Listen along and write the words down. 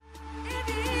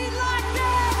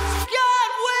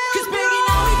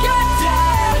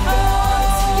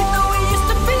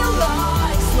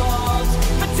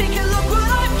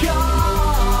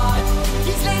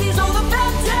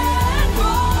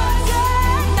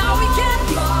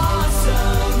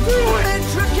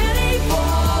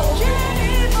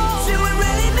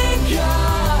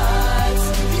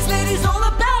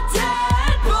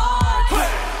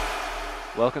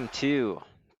Welcome to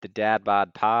the Dad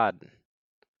Bod Pod.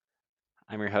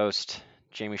 I'm your host,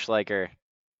 Jamie Schleicher.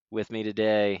 With me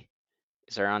today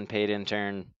is our unpaid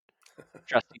intern,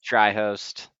 trusty try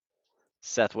host,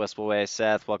 Seth Wispelway.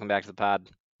 Seth, welcome back to the pod.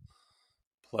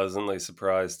 Pleasantly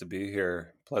surprised to be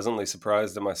here. Pleasantly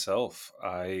surprised at myself.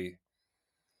 I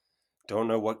don't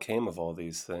know what came of all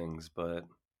these things, but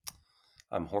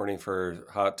I'm horny for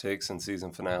hot takes and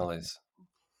season finales.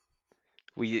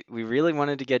 We really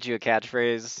wanted to get you a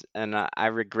catchphrase, and I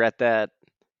regret that.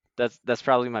 That's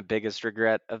probably my biggest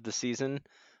regret of the season.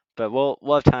 But we'll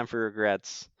have time for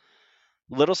regrets.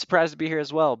 Little surprised to be here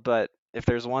as well, but if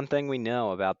there's one thing we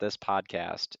know about this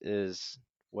podcast is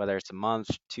whether it's a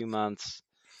month, 2 months,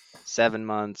 7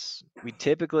 months, we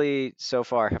typically so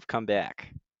far have come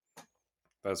back.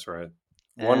 That's right.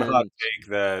 One hot And take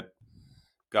that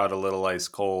got a little ice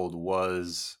cold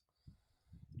was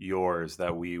yours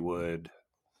that we would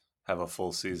have a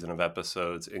full season of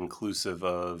episodes inclusive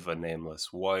of a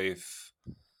nameless wife,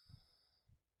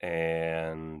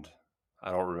 and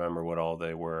I don't remember what all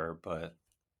they were, but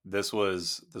this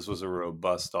was a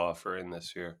robust offering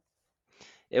this year.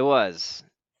 it was.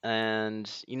 And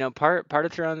part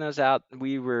of throwing those out,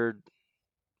 we were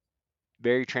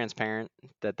very transparent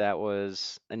that that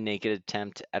was a naked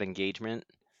attempt at engagement,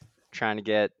 trying to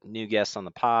get new guests on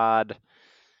the pod,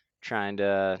 trying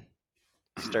to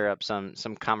stir up some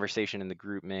conversation in the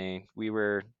group me. We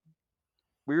were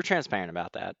transparent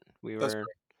about that. We That's were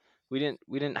we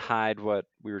didn't hide what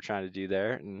we were trying to do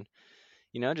there, and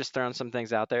just throwing some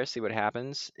things out there, see what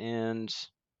happens. And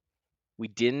we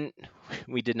didn't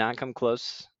we did not come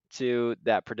close to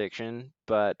that prediction,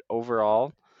 but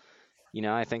overall,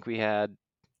 I think we had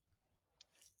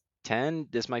 10.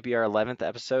 This might be our 11th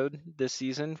episode this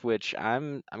season, which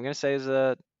I'm going to say is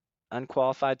a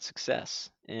unqualified success.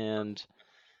 And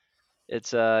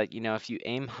it's if you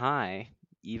aim high,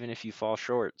 even if you fall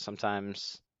short,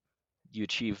 sometimes you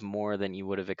achieve more than you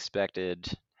would have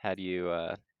expected had you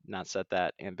not set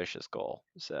that ambitious goal.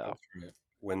 So, right.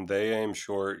 When they aim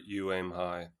short, you aim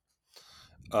high.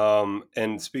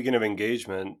 And speaking of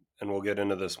engagement, and we'll get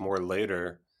into this more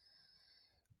later,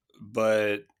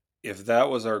 but if that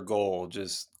was our goal,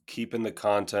 just keeping the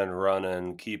content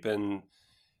running, keeping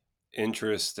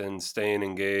interest and staying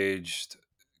engaged,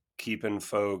 keeping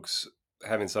folks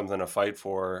having something to fight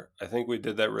for, I think we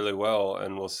did that really well.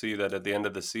 And we'll see that at the end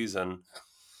of the season,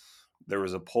 there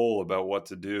was a poll about what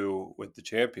to do with the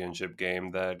championship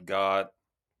game that got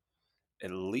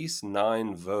at least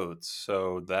 9 votes.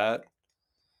 So that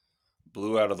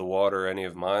blew out of the water any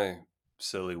of my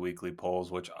silly weekly polls,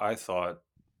 which I thought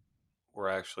were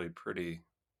actually pretty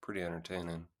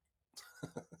entertaining.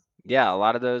 yeah, a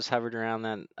lot of those hovered around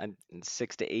that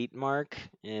 6 to 8 mark,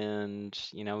 and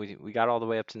we got all the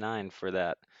way up to 9 for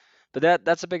that. But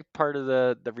that's a big part of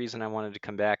the reason I wanted to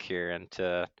come back here and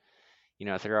to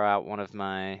throw out one of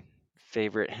my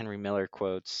favorite Henry Miller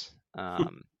quotes.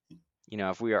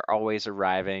 If we are always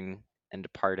arriving and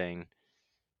departing,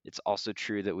 it's also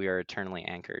true that we are eternally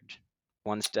anchored.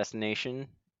 One's destination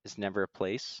is never a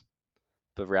place,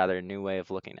 but rather a new way of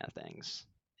looking at things.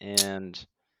 And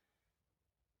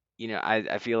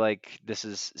I feel like this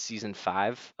is season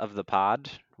 5 of the pod.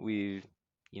 We,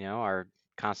 are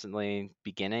constantly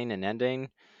beginning and ending,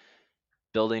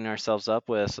 building ourselves up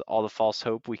with all the false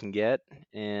hope we can get.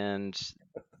 And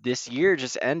this year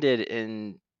just ended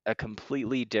in a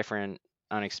completely different,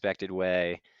 unexpected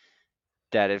way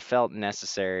that it felt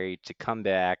necessary to come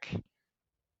back,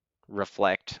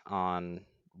 reflect on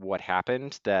what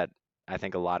happened that I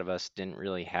think a lot of us didn't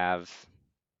really have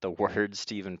the words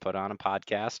to even put on a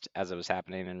podcast as it was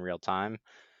happening in real time.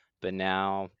 But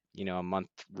now, a month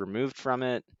removed from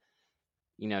it,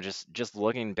 just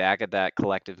looking back at that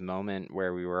collective moment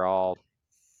where we were all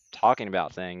talking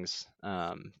about things,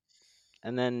 and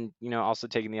then also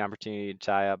taking the opportunity to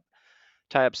tie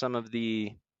up some of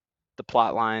the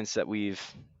plot lines that we've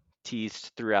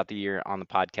teased throughout the year on the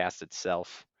podcast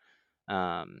itself.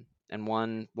 And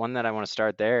one that I want to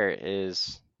start there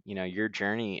is your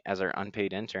journey as our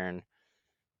unpaid intern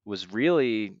was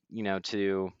really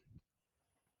to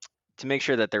make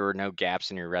sure that there were no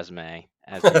gaps in your resume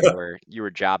as you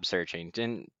were job searching.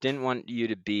 Didn't want you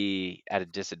to be at a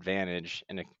disadvantage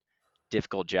in a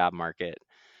difficult job market.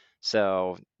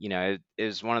 So, it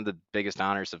was one of the biggest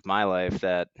honors of my life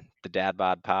that the Dad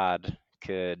Bod Pod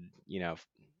could,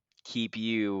 keep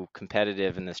you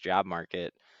competitive in this job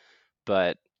market.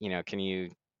 But, can you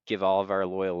give all of our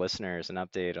loyal listeners an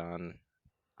update on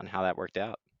how that worked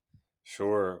out?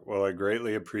 Sure. Well, I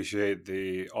greatly appreciate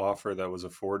the offer that was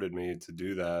afforded me to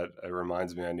do that. It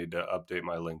reminds me I need to update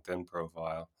my LinkedIn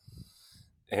profile.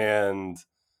 And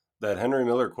that Henry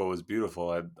Miller quote was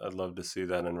beautiful. I'd love to see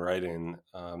that in writing.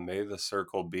 May the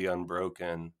circle be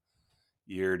unbroken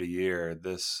year to year.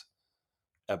 This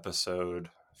episode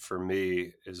for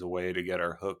me is a way to get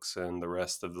our hooks in the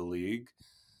rest of the league,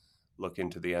 looking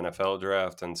to the NFL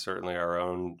draft and certainly our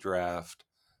own draft.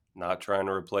 Not trying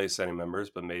to replace any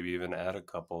members, but maybe even add a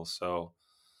couple. So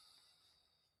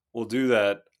we'll do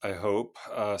that, I hope.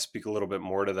 Speak a little bit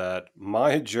more to that.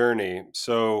 My journey.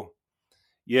 So,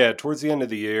 yeah, towards the end of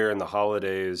the year and the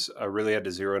holidays, I really had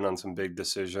to zero in on some big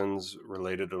decisions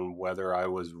related on whether I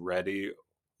was ready,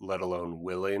 let alone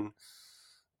willing,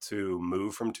 to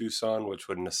move from Tucson, which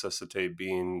would necessitate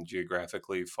being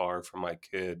geographically far from my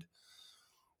kid.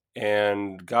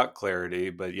 And got clarity,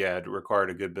 but yeah, it required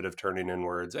a good bit of turning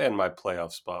inwards, and my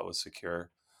playoff spot was secure.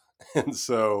 And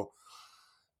so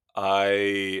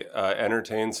I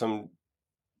entertained some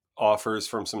offers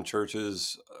from some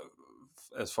churches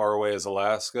as far away as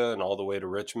Alaska and all the way to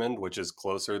Richmond, which is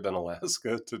closer than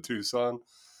Alaska to Tucson.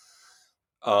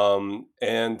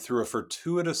 And through a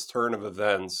fortuitous turn of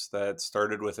events that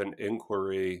started with an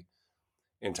inquiry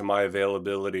into my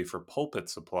availability for pulpit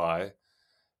supply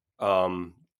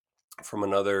um, from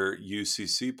another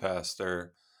UCC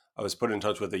pastor, I was put in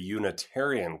touch with a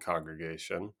Unitarian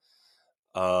congregation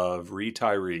of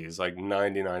retirees, like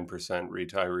 99%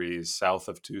 retirees south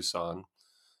of Tucson.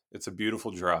 It's a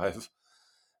beautiful drive.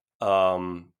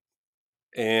 Um,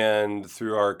 and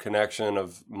through our connection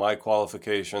of my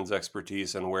qualifications,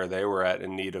 expertise, and where they were at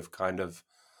in need of kind of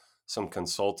some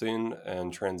consulting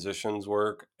and transitions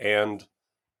work and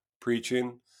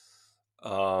preaching,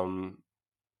 um,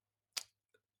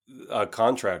 a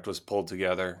contract was pulled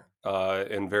together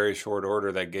in very short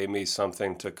order that gave me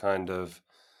something to kind of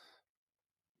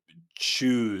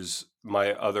choose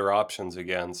my other options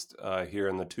against here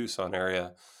in the Tucson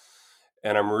area.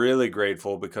 And I'm really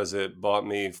grateful because it bought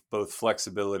me both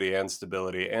flexibility and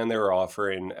stability. And they were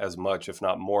offering as much, if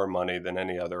not more, money than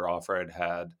any other offer I'd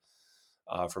had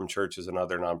from churches and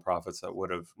other nonprofits that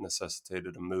would have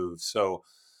necessitated a move. So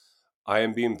I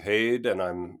am being paid, and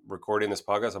I'm recording this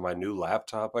podcast on my new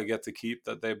laptop I get to keep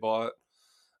that they bought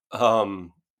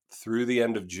um, through the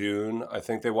end of June. I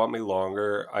think they want me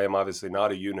longer. I am obviously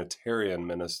not a Unitarian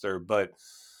minister, but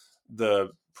the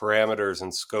parameters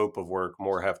and scope of work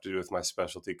more have to do with my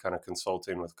specialty, kind of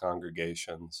consulting with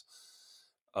congregations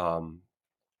um,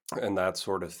 and that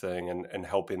sort of thing, and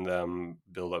helping them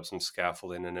build up some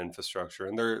scaffolding and infrastructure.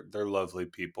 And they're lovely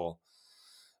people,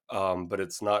 but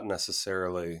it's not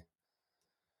necessarily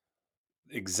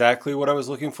exactly what I was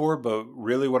looking for. But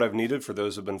really, what I've needed for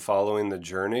those who've been following the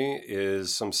journey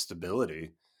is some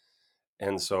stability.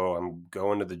 And so I'm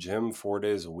going to the gym 4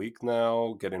 days a week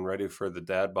now, getting ready for the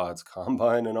Dad Bods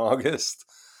Combine in August.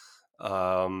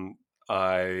 Um,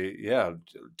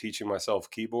 teaching myself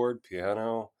keyboard,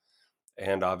 piano,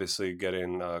 and obviously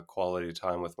getting quality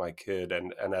time with my kid.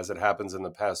 And as it happens in the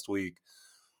past week,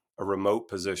 a remote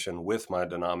position with my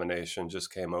denomination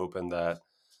just came open that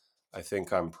I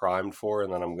think I'm primed for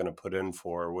and that I'm going to put in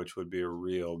for, which would be a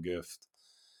real gift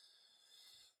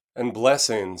and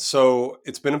blessing. So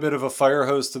it's been a bit of a fire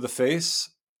hose to the face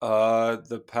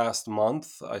the past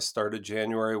month. I started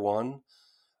January 1.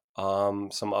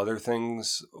 Some other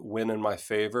things went in my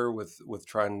favor with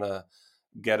trying to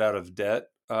get out of debt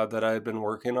that I had been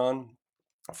working on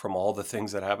from all the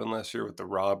things that happened last year with the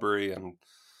robbery and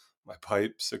my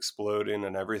pipes exploding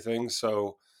and everything.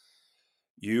 So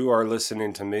you are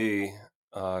listening to me,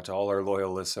 to all our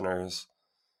loyal listeners,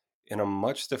 in a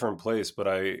much different place. But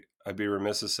I'd be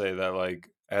remiss to say that, like,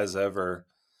 as ever,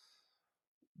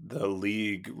 the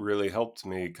league really helped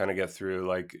me kind of get through.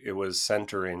 Like, it was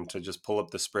centering to just pull up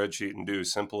the spreadsheet and do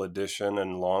simple addition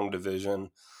and long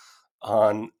division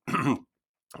on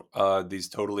these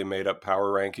totally made up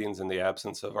power rankings in the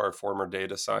absence of our former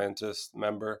data scientist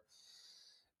member,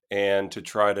 and to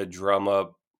try to drum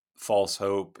up false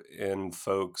hope in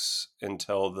folks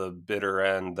until the bitter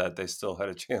end that they still had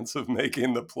a chance of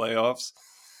making the playoffs.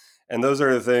 And those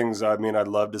are the things, I mean, I'd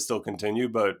love to still continue,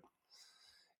 but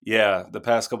yeah, the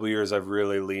past couple of years I've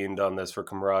really leaned on this for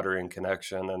camaraderie and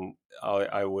connection, and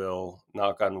I will,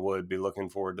 knock on wood, be looking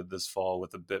forward to this fall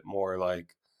with a bit more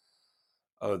like,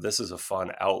 oh, this is a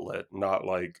fun outlet, not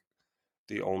like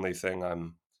the only thing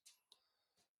I'm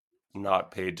not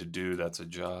paid to do that's a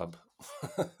job.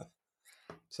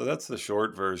 So that's the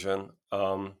short version.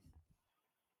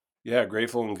 Yeah,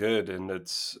 grateful and good. And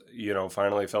it's,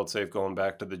 finally felt safe going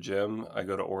back to the gym. I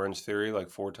go to Orange Theory like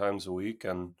 4 times a week.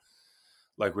 And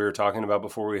like we were talking about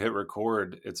before we hit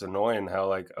record, it's annoying how,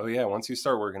 like, oh yeah, once you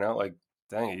start working out, like,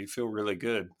 dang it, you feel really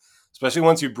good. Especially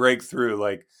once you break through.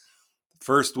 Like,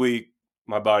 first week,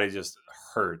 my body just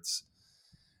hurts.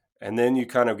 And then you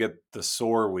kind of get the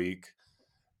sore week,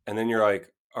 and then you're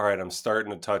like, all right, I'm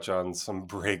starting to touch on some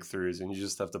breakthroughs, and you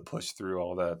just have to push through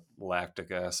all that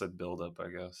lactic acid buildup, I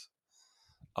guess.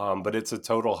 But it's a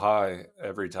total high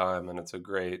every time, and it's a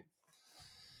great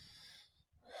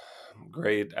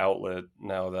outlet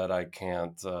now that I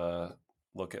can't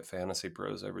look at Fantasy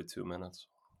Pros every 2 minutes.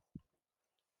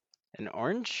 And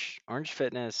Orange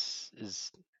Fitness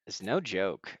is no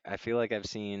joke. I feel like I've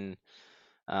seen,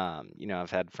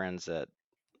 I've had friends that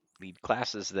lead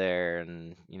classes there,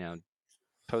 and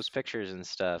post pictures and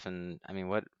stuff. And I mean,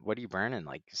 what are you burning?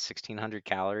 Like 1,600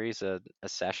 calories a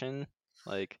session?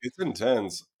 Like, It's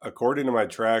intense. According to my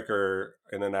tracker,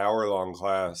 in an hour-long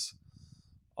class,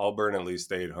 I'll burn at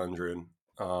least 800.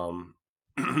 Um,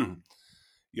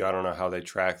 yeah, I don't know how they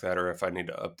track that or if I need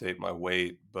to update my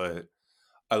weight, but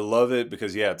I love it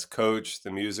because yeah, it's coached,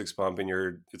 the music's pumping,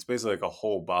 it's basically like a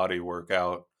whole body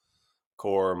workout,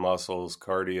 core, muscles,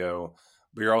 cardio,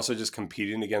 but you're also just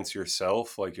competing against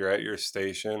yourself. Like you're at your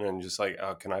station and just like,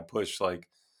 oh, can I push like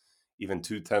even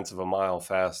 2/10 of a mile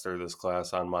faster this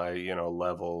class on my,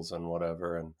 levels and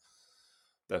whatever. And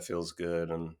that feels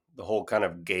good. And the whole kind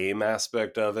of game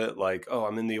aspect of it, like, oh,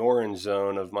 I'm in the orange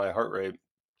zone of my heart rate.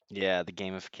 yeah, the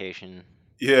gamification.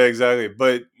 Yeah, exactly.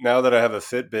 But now that I have a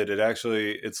Fitbit,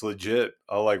 it's legit.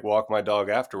 I'll like walk my dog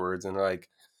afterwards and like,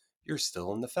 you're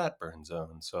still in the fat burn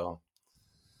zone. So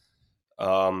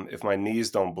if my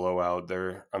knees don't blow out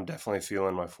there, I'm definitely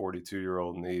feeling my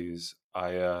 42-year-old knees.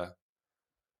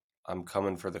 I'm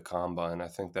coming for the combine. I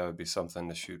think that would be something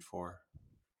to shoot for.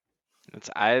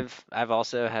 I've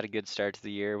also had a good start to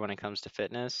the year when it comes to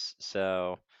fitness,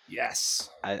 so Yes.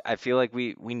 I feel like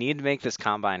we need to make this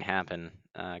combine happen.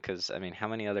 Because I mean, how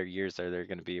many other years are there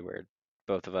going to be where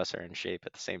both of us are in shape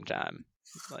at the same time?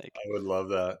 Like, I would love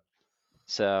that.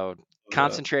 so Love that.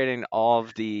 concentrating all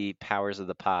of the powers of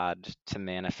the pod to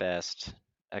manifest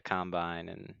a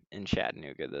combine in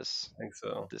Chattanooga I think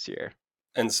so. this year.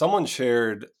 And someone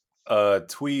shared a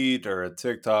tweet or a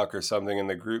TikTok or something in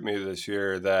the group me this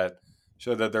year that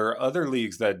showed that there are other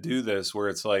leagues that do this where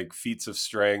it's like feats of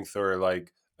strength or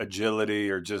like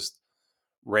agility or just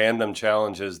random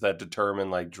challenges that determine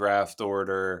like draft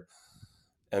order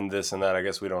and this and that. I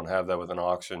guess we don't have that with an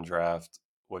auction draft,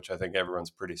 which I think everyone's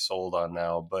pretty sold on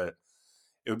now, but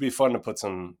it would be fun to put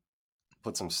some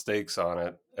stakes on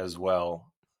it as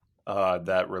well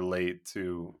that relate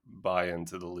to buy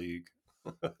into the league.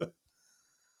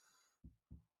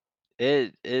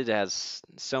 It has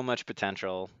so much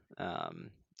potential. Um,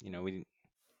 you know, we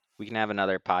can have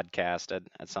another podcast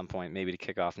at some point, maybe to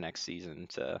kick off next season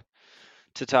to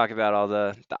talk about all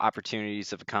the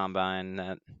opportunities of a combine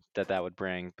that would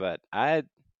bring. But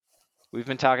we've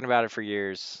been talking about it for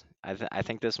years. I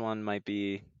think this one might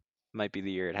be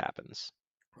the year it happens.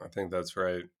 I think that's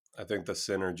right. I think the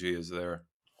synergy is there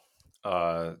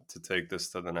to take this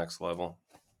to the next level.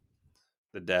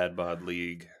 The Dad Bod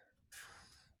League.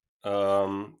 But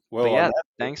Well, on yeah, that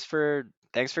note,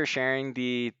 thanks for sharing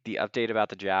the update about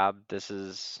the job. This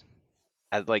is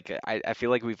I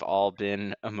feel like we've all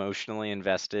been emotionally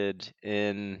invested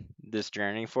in this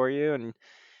journey for you, and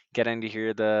getting to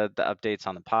hear the updates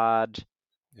on the pod.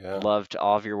 yeah, Loved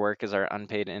all of your work as our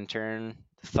unpaid intern.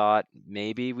 Thought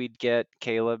maybe we'd get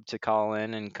Caleb to call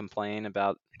in and complain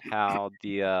about how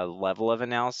the level of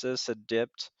analysis had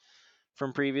dipped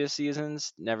from previous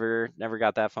seasons. Never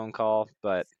got that phone call,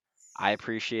 but I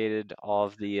appreciated all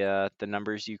of the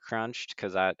numbers you crunched,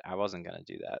 because I wasn't gonna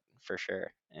do that for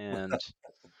sure. And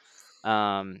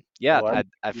yeah, well,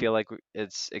 I feel like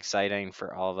it's exciting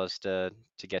for all of us to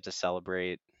get to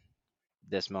celebrate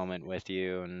this moment with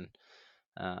you. And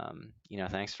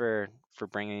thanks for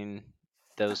bringing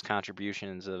those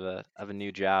contributions of a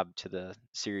new job to the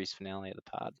series finale of the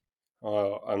pod.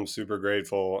 I'm super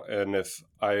grateful, and if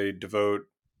I devote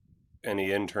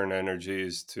any intern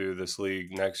energies to this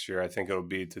league next year, I think it'll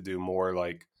be to do more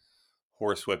like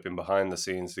horsewhipping behind the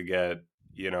scenes to get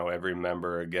every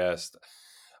member a guest.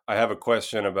 I have a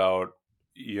question about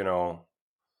you know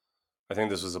I think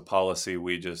this was a policy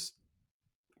we just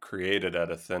created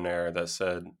out of thin air that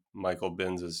said Michael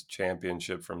Binns'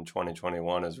 championship from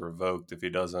 2021 is revoked if he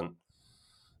doesn't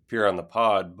appear on the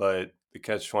pod. But the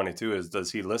catch 22 is,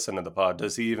 does he listen to the pod?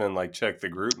 Does he even like check the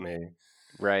group me?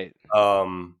 Right.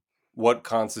 Um, what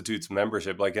constitutes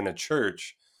membership? Like in a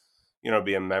church,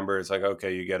 be a member, it's like,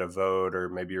 okay, you get a vote or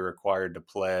maybe you're required to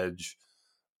pledge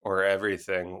or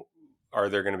everything. Are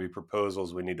there going to be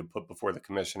proposals we need to put before the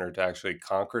commissioner to actually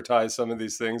concretize some of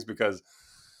these things? Because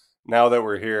now that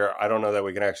we're here, I don't know that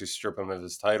we can actually strip him of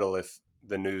his title if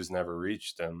the news never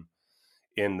reached him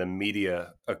in the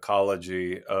media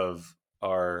ecology of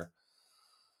our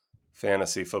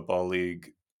fantasy football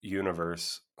league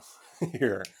universe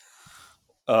here.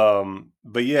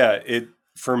 But yeah, it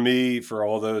for me, for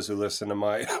all those who listen to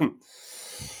my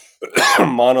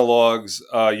monologues,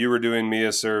 you were doing me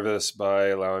a service by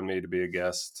allowing me to be a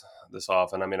guest this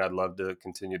often. I mean, I'd love to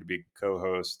continue to be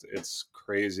co-host. It's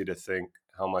crazy to think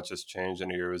how much has changed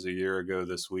in a year. It was a year ago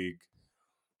this week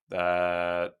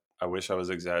that I wish I was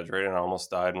exaggerating. I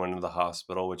almost died and went into the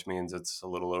hospital, which means it's a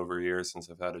little over a year since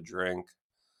I've had a drink,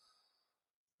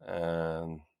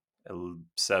 and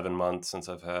 7 months since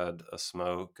I've had a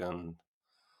smoke. And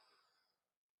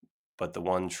but the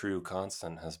one true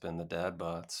constant has been the dad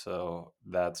bod, so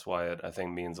that's why it, I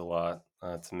think, means a lot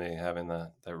to me, having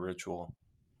that ritual.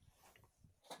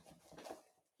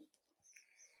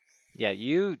 Yeah,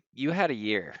 you had a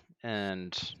year,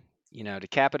 and to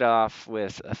cap it off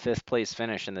with a fifth place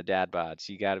finish in the dad bods,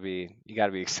 you got to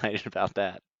be excited about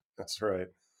that. That's right.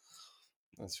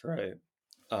 That's right.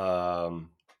 Um,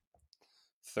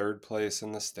 third place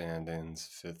in the standings,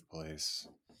 fifth place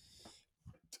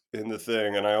in the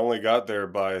thing, and I only got there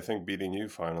by, I think, beating you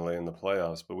finally in the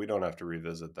playoffs. But we don't have to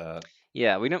revisit that.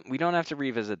 Yeah, we don't have to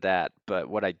revisit that, but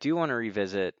what I do want to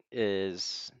revisit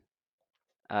is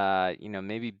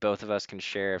maybe both of us can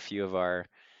share a few of our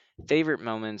favorite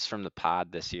moments from the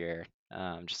pod this year.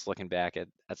 Just looking back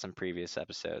at some previous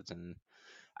episodes, and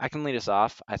I can lead us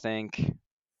off. I think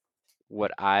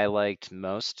what I liked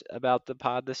most about the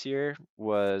pod this year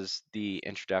was the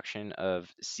introduction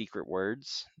of secret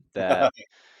words that,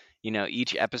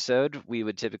 each episode we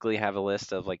would typically have a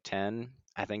list of like 10.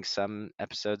 I think some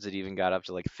episodes it even got up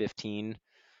to like 15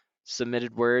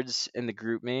 submitted words in the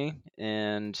group me,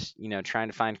 and trying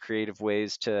to find creative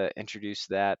ways to introduce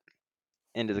that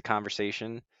into the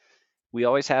conversation. We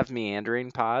always have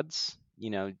meandering pods.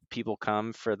 People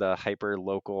come for the hyper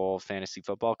local fantasy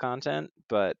football content,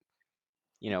 but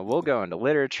we'll go into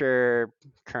literature,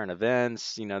 current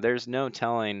events. There's no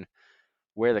telling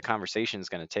where the conversation is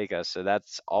going to take us. So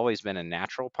that's always been a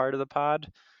natural part of the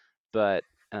pod. But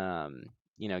um,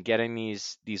 getting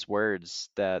these words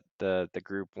that the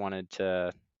group wanted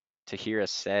to hear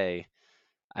us say,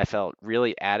 I felt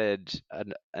really added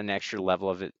an extra level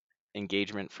of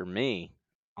engagement for me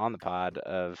on the pod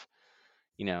of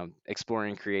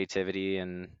exploring creativity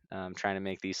and trying to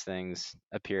make these things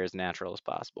appear as natural as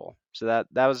possible. So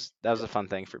that was a fun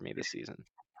thing for me this season.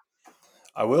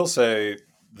 I will say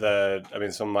that, I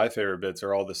mean, some of my favorite bits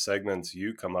are all the segments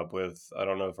you come up with. I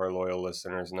don't know if our loyal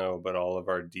listeners know, but all of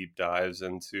our deep dives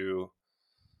into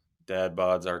Dad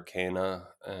Bod's Arcana,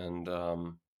 and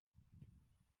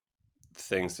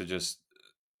things to just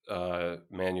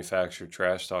manufacture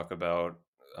trash talk about,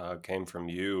 came from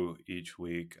you each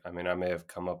week. I mean, I may have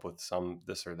come up with some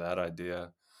this or that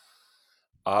idea.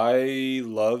 I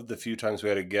loved the few times we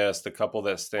had a guest. The couple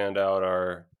that stand out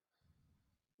are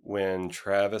when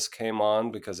Travis came on,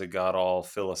 because it got all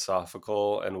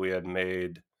philosophical and we had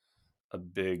made a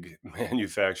big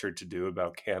manufactured to do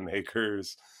about Cam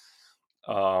Akers.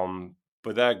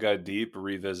 But that got deep.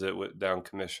 Revisit with down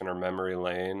Commissioner Memory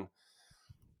Lane.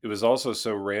 It was also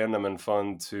so random and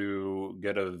fun to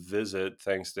get a visit,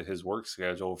 thanks to his work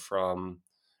schedule, from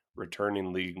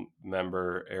returning league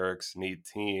member Eric's neat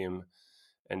team,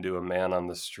 and do a man on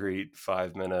the street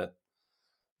 5 minute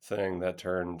thing that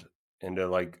turned into,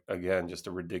 like, again, just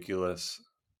a ridiculous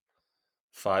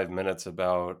 5 minutes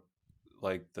about,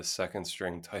 like, the second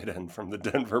string tight end from the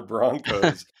Denver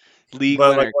Broncos. League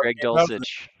But like winner what Greg came out of it,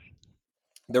 Dulcich.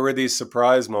 there were these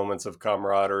surprise moments of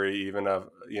camaraderie, even of,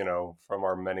 from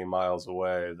our many miles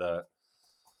away, that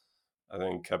I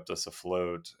think kept us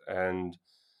afloat. And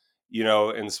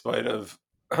in spite of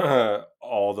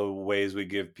all the ways we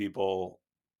give people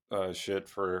shit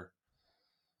for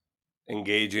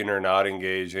engaging or not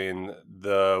engaging,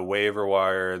 the waiver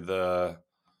wire, the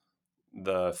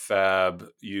fab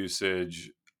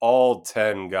usage, all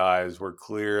 10 guys were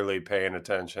clearly paying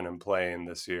attention and playing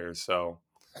this year. So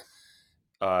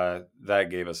that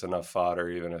gave us enough fodder,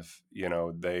 even if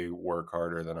they work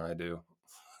harder than I do,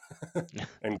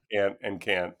 and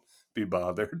can't be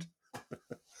bothered.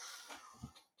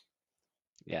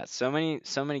 Yeah, so many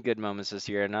good moments this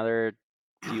year. Another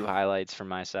few highlights from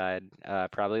my side.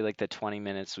 Probably like the 20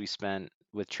 minutes we spent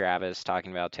with Travis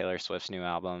talking about Taylor Swift's new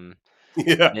album,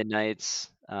 Yeah. Midnights.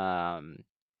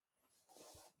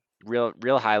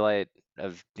 Real highlight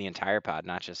of the entire pod,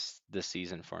 not just this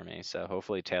season for me. So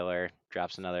hopefully Taylor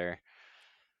drops another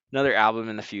album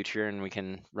in the future, and we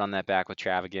can run that back with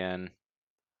Trav again.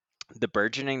 The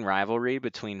burgeoning rivalry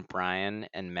between Brian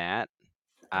and Matt,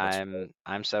 That's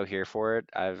I'm so here for it.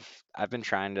 I've been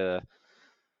trying to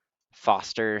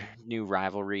foster new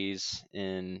rivalries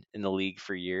in the league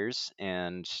for years.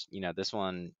 And this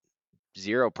one,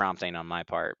 zero prompting on my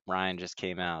part. Ryan just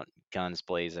came out guns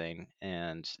blazing,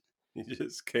 He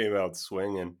just came out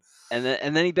swinging. and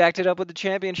then he backed it up with the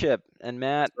championship. And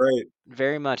Matt Right.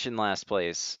 very much in last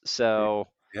place. He, So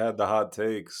he had the hot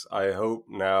takes. I hope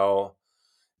now.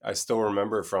 I still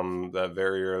remember from that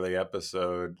very early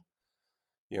episode.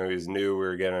 He's new. We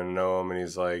were getting to know him, and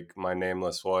he's like, "My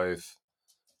nameless wife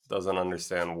doesn't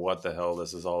understand what the hell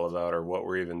this is all about or what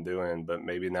we're even doing." But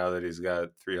maybe now that he's got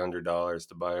 $300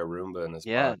 to buy a Roomba in his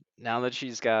yeah, pocket. now that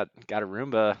she's got a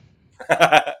Roomba,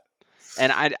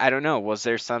 and I don't know, was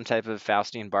there some type of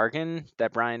Faustian bargain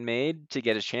that Brian made to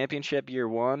get his championship year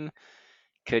one?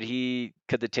 Could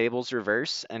the tables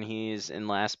reverse and he's in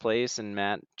last place and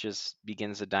Matt just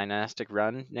begins a dynastic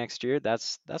run next year?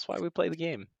 That's why we play the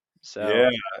game. So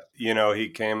Yeah, he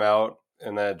came out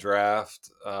in that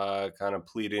draft, kind of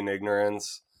pleading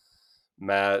ignorance.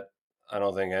 Matt, I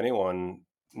don't think anyone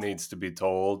needs to be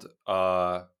told,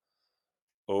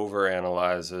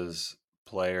 overanalyzes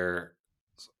player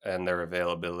and their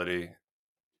availability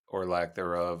or lack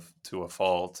thereof to a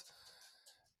fault,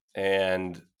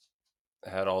 and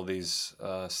had all these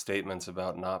statements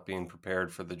about not being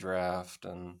prepared for the draft,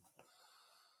 and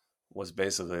was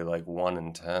basically like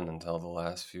 1-10 until the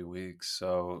last few weeks.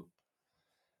 So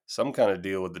some kind of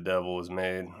deal with the devil was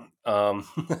made. Um,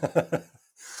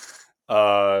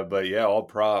 but yeah, all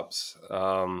props.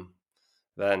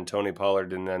 That and Tony Pollard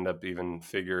didn't end up even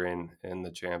figuring in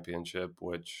the championship,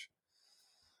 which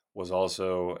was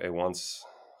also a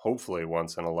hopefully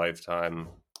once in a lifetime,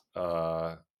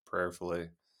 prayerfully.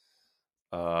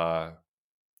 Uh,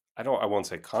 I won't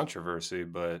say controversy,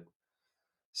 but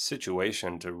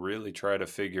situation to really try to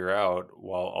figure out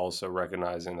while also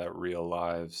recognizing that real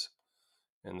lives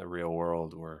in the real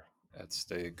world were at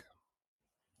stake.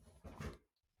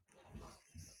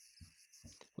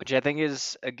 which I think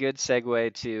is a good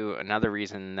segue to another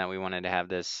reason that we wanted to have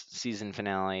this season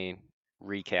finale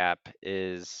recap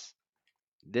is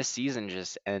this season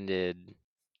just ended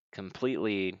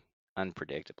completely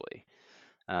unpredictably.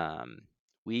 Um,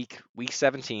 week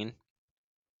 17,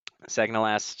 second to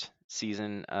last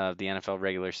season of the NFL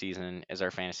regular season is our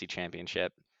fantasy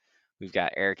championship. We've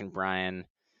got Eric and Brian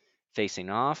facing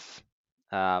off.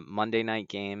 Monday night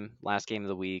game, last game of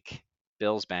the week,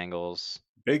 Bills Bengals.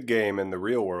 Big game in the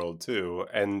real world too,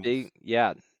 and Big,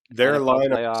 yeah, their NFL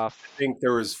lineups. playoff. I think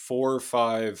there was 4 or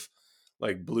 5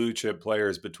 like blue chip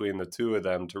players between the two of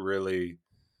them to really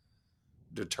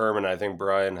determine. I think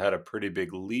Brian had a pretty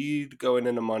big lead going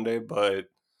into Monday, but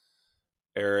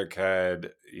Eric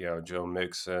had Joe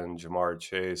Mixon, Jamar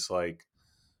Chase, like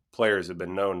players have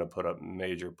been known to put up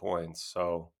major points.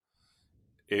 So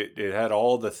it had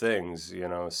all the things,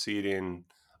 seating.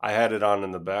 I had it on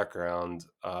in the background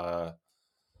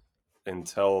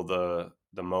until the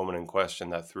moment in question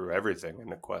that threw everything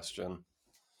into question.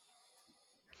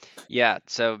 Yeah,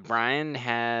 so Brian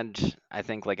had, I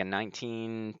think, like a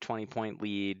 19, 20 point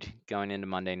lead going into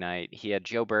Monday night. He had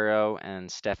Joe Burrow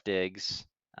and Steph Diggs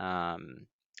um,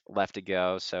 left to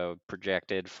go, so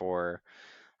projected for,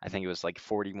 I think it was like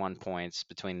 41 points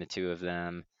between the two of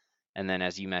them. And then,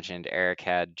 as you mentioned, Eric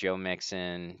had Joe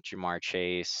Mixon, Jamar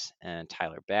Chase, and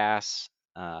Tyler Bass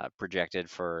projected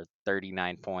for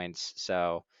 39 points.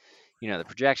 So, the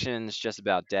projection's just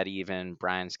about dead even.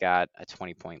 Brian's got a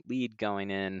 20-point lead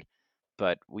going in,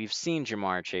 but we've seen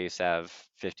Jamar Chase have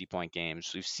 50-point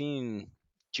games. We've seen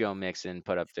Joe Mixon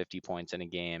put up 50 points in a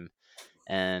game,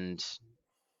 and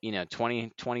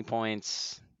 20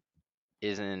 points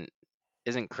isn't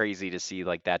isn't crazy to see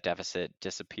like that deficit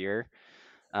disappear.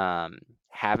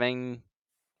 Having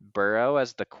Burrow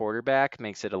as the quarterback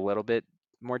makes it a little bit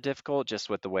more difficult just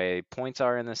with the way points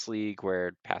are in this league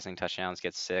where passing touchdowns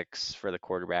get 6 for the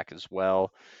quarterback as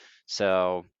well.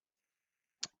 So,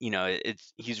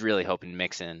 it's he's really hoping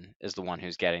Mixon is the one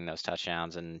who's getting those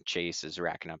touchdowns and Chase is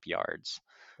racking up yards.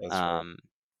 That's right. Um,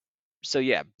 so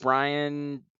yeah,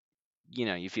 Brian,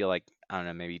 you feel like I don't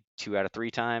know, maybe 2 out of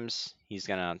 3 times he's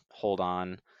gonna hold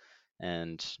on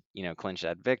and clinch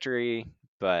that victory.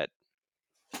 But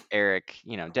Eric,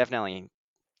 definitely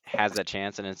has that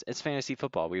chance, and it's fantasy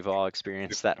football. We've all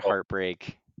experienced that Oh,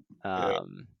 heartbreak. yeah,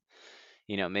 Um,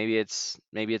 maybe it's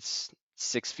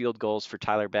 6 field goals for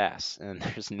Tyler Bass, and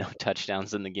there's no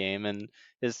touchdowns in the game, and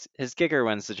his kicker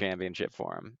wins the championship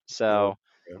for him. yeah, So,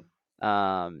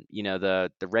 yeah.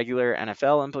 the regular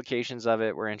NFL implications of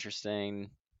it were interesting.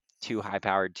 Two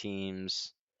high-powered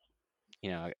teams,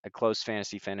 a close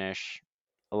fantasy finish,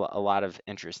 a lot of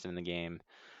interest in the game.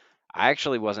 I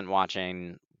actually wasn't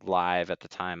watching live at the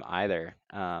time either.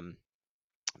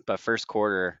 But first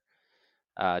quarter,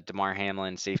 Damar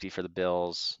Hamlin, safety for the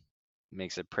Bills,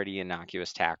 makes a pretty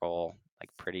innocuous tackle, like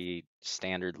pretty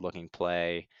standard looking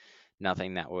play,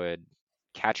 nothing that would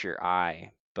catch your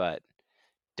eye, but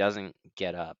doesn't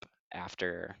get up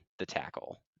after the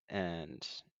tackle and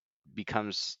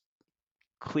becomes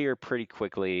clear pretty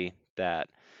quickly that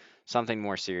something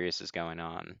more serious is going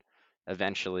on.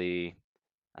 Eventually,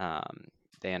 um,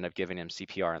 they end up giving him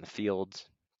CPR on the field.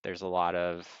 There's a lot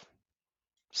of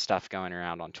stuff going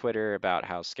around on Twitter about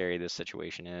how scary this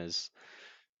situation is,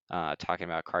 talking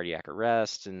about cardiac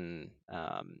arrest and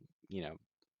you know,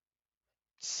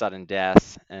 sudden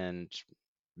death and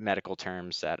medical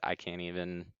terms that I can't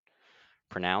even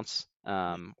pronounce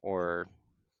or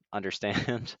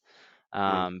understand.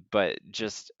 Hmm. But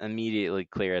just immediately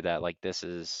clear that like this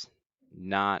is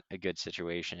not a good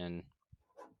situation,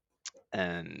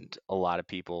 and a lot of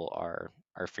people are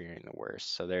fearing the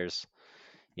worst. So there's,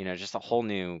 you know, just a whole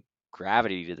new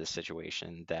gravity to the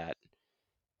situation that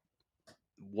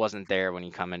wasn't there when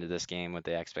you come into this game with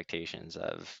the expectations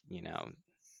of, you know,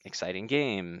 exciting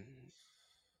game,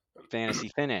 fantasy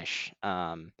finish,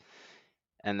 and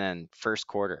then first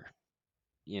quarter,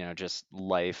 you know, just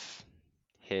life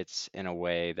hits in a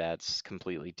way that's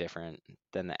completely different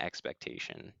than the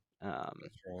expectation. Um,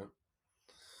 That's right.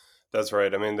 That's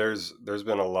right. I mean, there's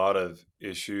been a lot of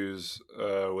issues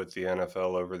with the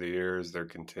NFL over the years. There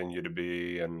continue to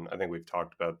be, and I think we've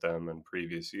talked about them in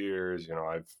previous years. You know,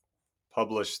 I've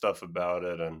published stuff about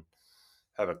it and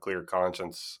have a clear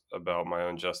conscience about my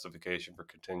own justification for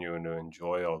continuing to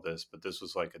enjoy all this. But this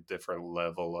was like a different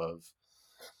level of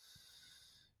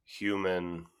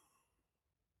human,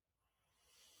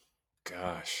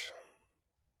 gosh,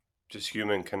 just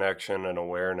human connection and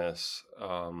awareness.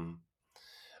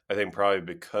 I think probably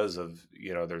because of,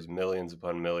 you know, there's millions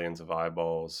upon millions of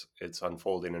eyeballs. It's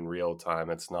unfolding in real time.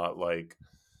 It's not like,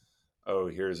 oh,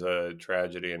 here's a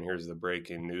tragedy and here's the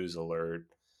breaking news alert.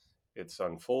 It's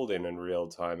unfolding in real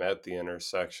time at the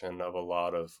intersection of a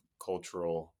lot of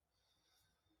cultural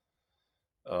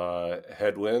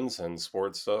headwinds and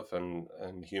sports stuff and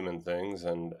human things.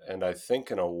 And I think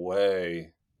in a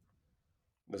way,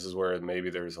 this is where maybe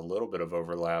there's a little bit of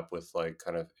overlap with like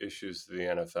kind of issues to the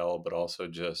NFL, but also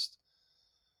just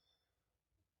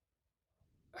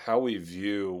how we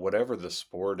view whatever the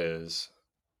sport is,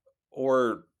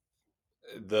 or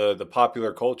the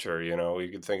popular culture. You know,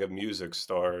 you could think of music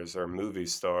stars or movie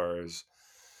stars,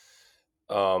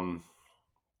 um,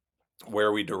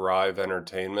 where we derive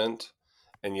entertainment.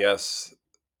 And yes,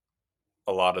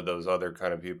 a lot of those other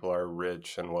kind of people are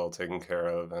rich and well taken care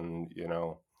of, and you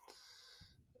know,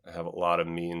 have a lot of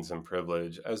means and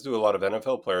privilege, as do a lot of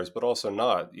NFL players, but also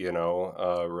not, you know,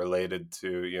 related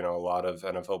to, you know, a lot of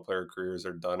NFL player careers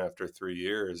are done after 3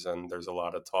 years. And there's a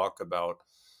lot of talk about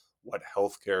what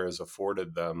healthcare has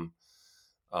afforded them.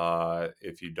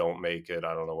 If you don't make it,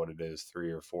 I don't know what it is,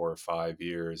 3 or 4 or 5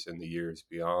 years in the years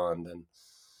beyond. And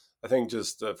I think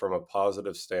just from a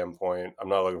positive standpoint, I'm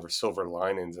not looking for silver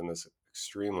linings in this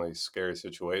extremely scary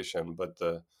situation, but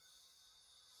the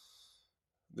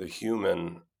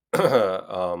human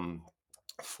um,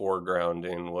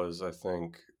 foregrounding was, I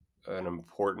think, an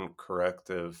important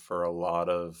corrective for a lot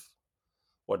of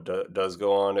what does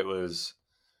go on. It was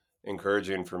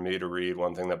encouraging for me to read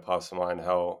one thing that pops to mind,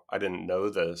 how I didn't know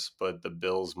this, but the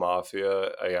Bills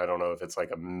Mafia, I don't know if it's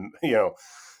like a, you know,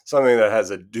 something that has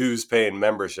a dues paying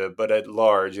membership, but at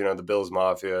large, you know, the Bills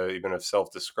Mafia, even if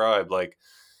self-described, like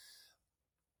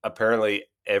apparently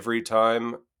every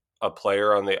time a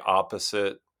player on the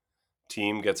opposite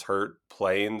team gets hurt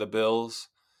playing the Bills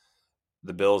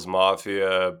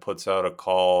Mafia puts out a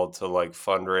call to like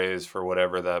fundraise for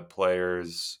whatever that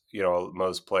players, you know,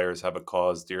 most players have a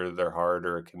cause dear to their heart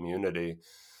or a community.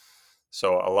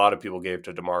 So a lot of people gave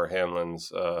to Damar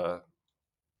Hamlin's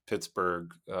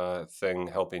Pittsburgh thing,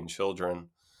 helping children.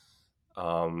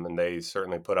 And they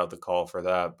certainly put out the call for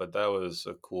that. But that was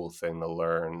a cool thing to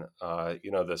learn.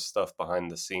 You know, this stuff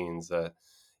behind the scenes that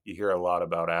you hear a lot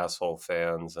about asshole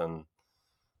fans, and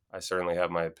I certainly have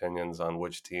my opinions on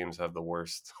which teams have the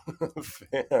worst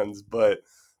fans, but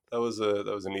that was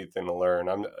a neat thing to learn.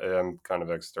 I'm kind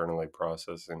of externally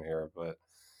processing here, but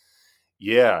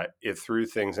yeah, it threw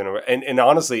things in. And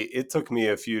honestly, it took me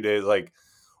a few days. Like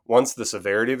once the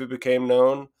severity of it became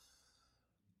known,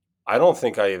 I don't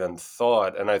think I even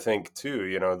thought. And I think too,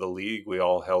 you know, the league, we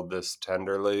all held this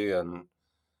tenderly and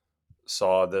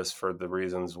saw this for the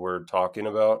reasons we're talking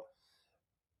about.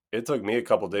 It took me a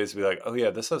couple days to be like, oh yeah,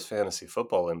 this has fantasy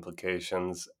football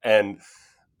implications. And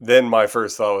then my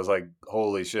first thought was like,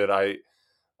 holy shit, I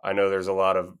know there's a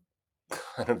lot of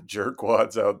kind of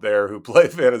jerkwads out there who play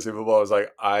fantasy football. I was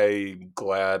like, I'm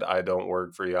glad I don't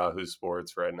work for Yahoo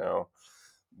Sports right now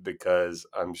because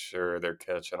I'm sure they're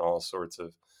catching all sorts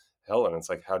of hell. And it's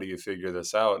like, how do you figure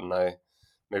this out? And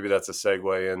maybe that's a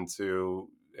segue into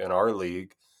in our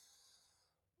league,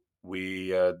 we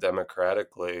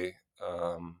democratically,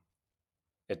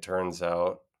 it turns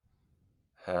out,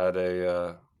 had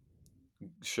a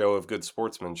show of good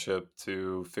sportsmanship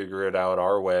to figure it out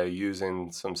our way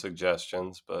using some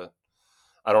suggestions. But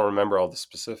I don't remember all the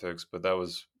specifics, but that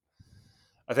was,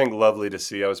 I think, lovely to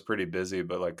see. I was pretty busy,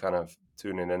 but like kind of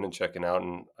tuning in and checking out.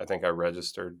 And I think I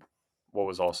registered what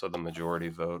was also the majority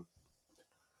vote.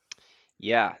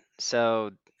 Yeah.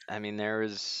 So, I mean, there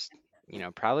was,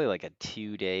 probably like a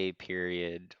 2-day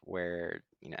period where,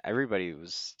 everybody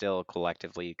was still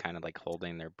collectively kind of like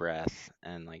holding their breath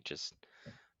and like just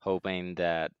hoping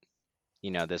that,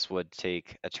 this would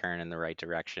take a turn in the right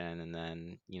direction. And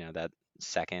then, that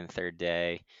second, third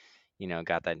day,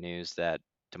 got that news that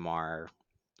DeMar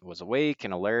was awake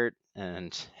and alert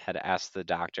and had asked the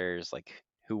doctors like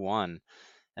who won,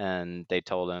 and they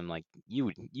told him like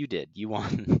you did, you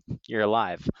won, you're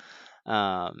alive,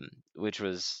 which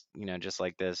was just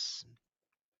like this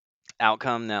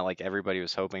outcome that like everybody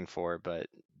was hoping for, but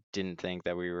didn't think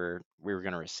that we were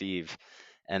going to receive.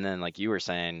 And then like you were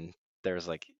saying, there was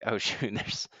like, oh shoot,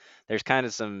 there's kind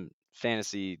of some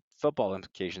fantasy football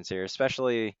implications here,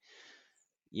 especially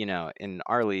in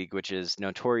our league, which is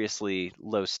notoriously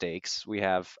low stakes. We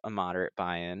have a moderate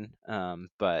buy-in,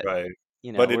 but Right.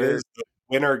 But it we're is the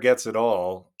winner gets it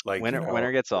all. Like,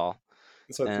 winner gets all.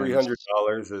 so And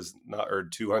 $300 is not, or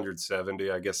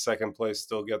 270. I guess second place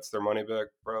still gets their money back,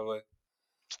 probably.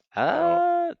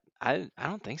 I don't, I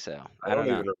don't think so. I I don't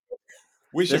don't know. even,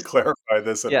 we should This clarify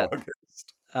this in Yeah,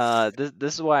 August.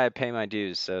 this is why I pay my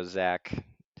dues, so Zach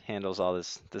handles all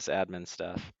this admin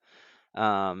stuff.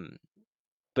 Um,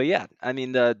 but yeah, I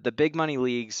mean the big money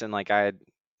leagues, and like I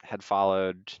had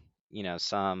followed,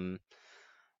 some,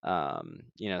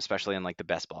 especially in like the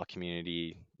best ball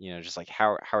community, just like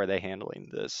how are they handling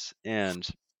this? And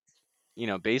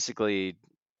basically,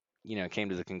 came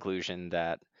to the conclusion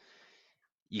that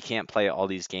you can't play all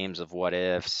these games of what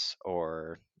ifs,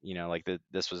 or like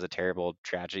this was a terrible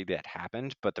tragedy that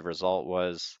happened, but the result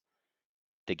was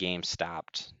the game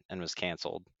stopped and was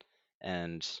canceled.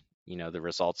 And the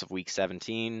results of week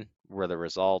 17 were the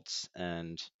results,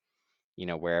 and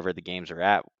wherever the games are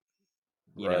at,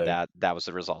 Right. that was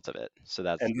the result of it. So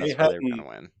that's And they that's where they were hadn't, going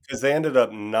to win. because they ended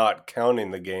up not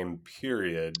counting the game,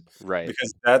 period. Right.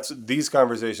 Because that's, these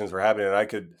conversations were happening.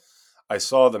 And I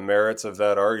saw the merits of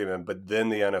that argument, but then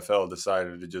the NFL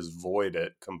decided to just void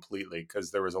it completely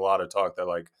because there was a lot of talk that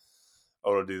like,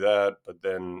 oh, to do that, but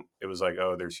then it was like,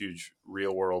 oh, there's huge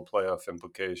real world playoff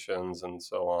implications and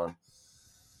so on.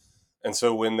 And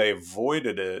so when they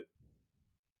voided it,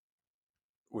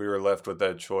 we were left with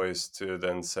that choice to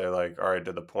then say like, all right,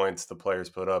 do the points the players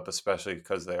put up, especially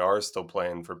because they are still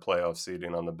playing for playoff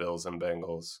seeding on the Bills and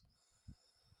Bengals,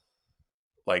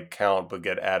 like count but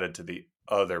get added to the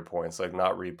other points, like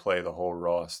not replay the whole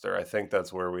roster. I think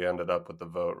that's where we ended up with the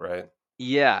vote, right?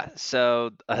 Yeah.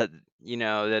 So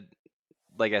that,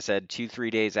 like I said,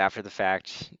 2-3 days after the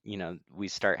fact, we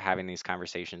start having these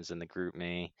conversations in the group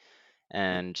me,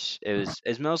 and it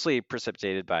was mostly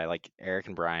precipitated by like Eric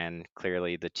and Brian,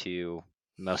 clearly the two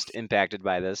most impacted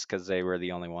by this because they were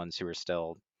the only ones who were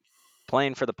still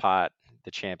playing for the pot,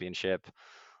 the championship,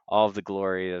 all of the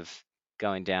glory of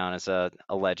going down as a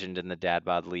legend in the Dad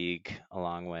Bod League,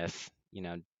 along with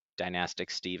Dynastic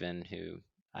Steven, who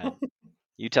I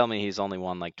you tell me he's only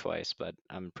won like twice, but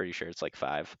I'm pretty sure it's like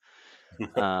five.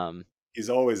 Um, He's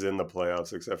always in the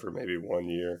playoffs except for maybe 1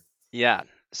 year. yeah,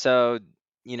 so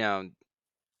you know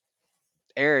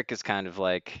Eric is kind of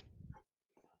like,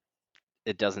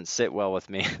 it doesn't sit well with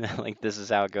me. Like this is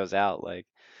how it goes out. Like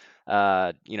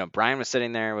Brian was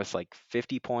sitting there with like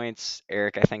 50 points.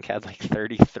 Eric, I think, had like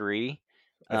 33.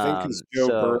 I think because Joe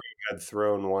Burrow So had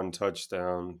thrown one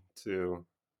touchdown to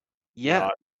yeah.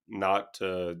 not not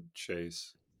to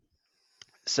Chase.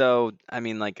 So I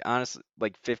mean, like honestly,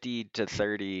 like 50 to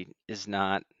 30 is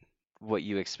not what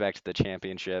you expect the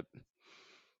championship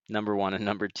number one and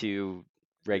number two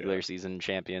Yeah. regular season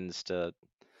champions to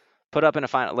put up in a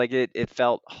final. Like it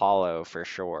felt hollow for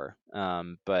sure.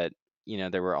 But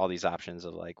there were all these options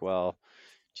of like, well,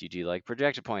 do you do like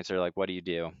projected points, or like what do you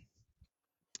do?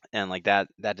 And like that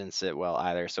didn't sit well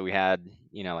either. So we had,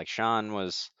 like Sean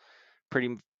was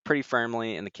pretty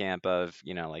firmly in the camp of,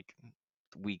 like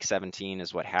week 17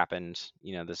 is what happened.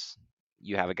 This,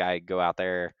 you have a guy go out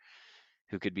there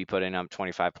who could be putting up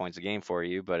 25 points a game for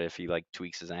you, but if he like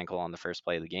tweaks his ankle on the first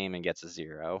play of the game and gets a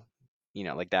zero,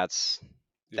 like that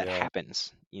Yeah.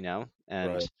 happens, and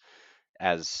Right.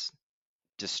 as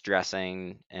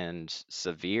distressing and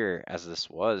severe as this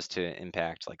was to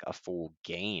impact like a full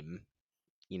game,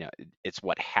 it's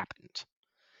what happened.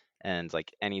 And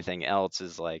like anything else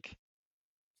is like,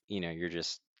 you're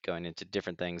just going into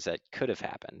different things that could have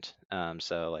happened.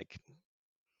 So like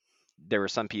there were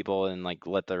some people and like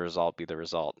let the result be the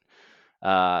result.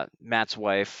 Matt's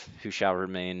wife, who shall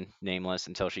remain nameless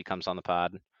until she comes on the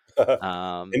pod.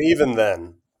 And even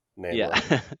then, Yeah,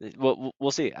 nameless.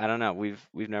 we'll see. I don't know. We've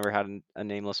never had a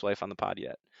nameless wife on the pod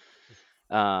yet.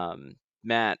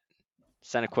 Matt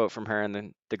sent a quote from her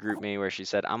in the group me where she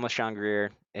said, "I'm with Sean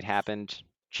Greer. It happened.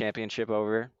 Championship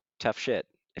over. Tough shit.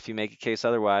 If you make a case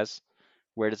otherwise,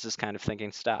 where does this kind of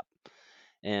thinking stop?"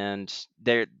 And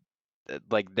there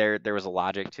was a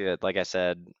logic to it. Like I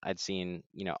said, I'd seen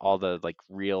all the like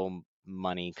real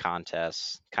money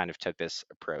contests kind of took this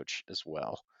approach as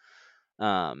well.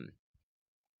 Um,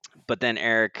 but then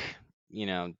Eric, you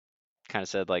know, kind of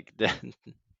said like,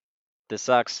 this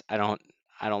sucks. I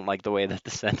don't like the way that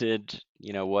this ended.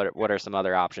 What are some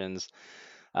other options?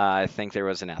 I think there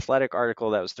was an athletic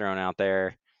article that was thrown out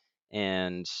there,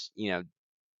 and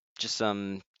just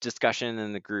some discussion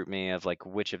in the group me of like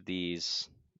which of these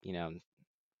you know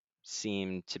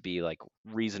seem to be like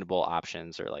reasonable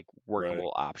options or like Right.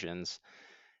 workable options.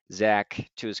 Zach,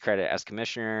 to his credit as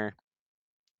commissioner,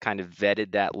 kind of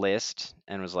vetted that list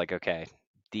and was like, okay,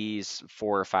 these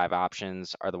 4 or 5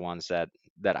 options are the ones that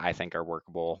I think are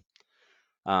workable.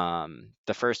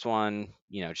 The first one,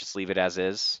 just leave it as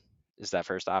is that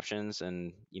first options,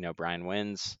 and Brian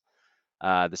wins.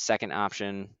 The second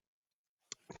option,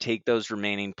 take those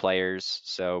remaining players,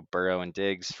 so Burrow and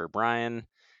Diggs for Brian,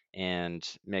 and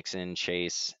Mixon,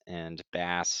 Chase, and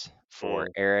Bass for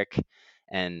Mm, Eric,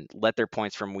 and let their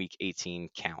points from Week 18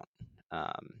 count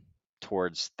um,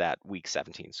 towards that Week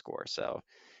 17 score. So,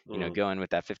 mm, go in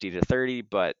with that 50 to 30,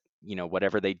 but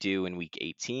whatever they do in Week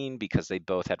 18, because they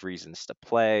both had reasons to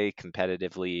play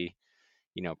competitively,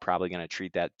 probably going to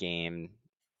treat that game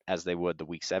as they would the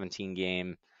Week 17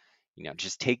 game.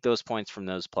 Just take those points from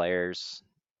those players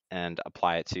and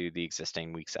apply it to the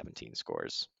existing Week 17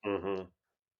 scores. mm-hmm.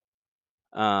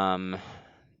 Um,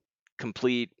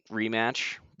 complete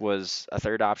rematch was a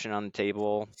third option on the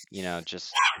table.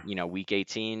 Just Week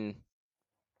 18,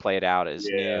 play it out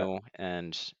as Yeah. new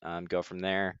and go from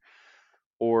there,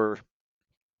 or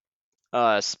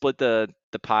split the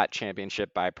pot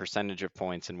championship by percentage of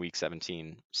points in Week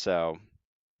 17. So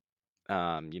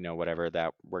whatever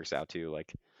that works out to,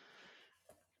 like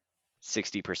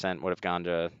 60% would have gone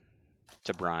to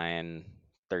Brian,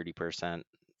 30%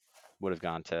 would have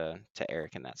gone to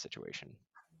Eric in that situation.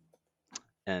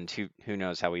 And who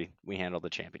knows how we handle the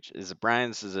championship? Is it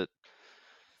Brian's? Is it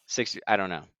 60? I don't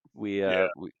know. We Yeah. uh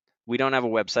we we don't have a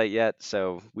website yet,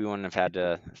 so we wouldn't have had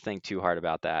to think too hard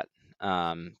about that.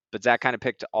 But Zach kind of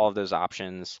picked all of those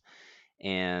options,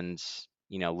 and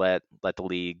let the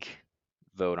league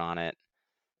vote on it.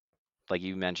 Like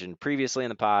you mentioned previously in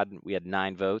the pod, we had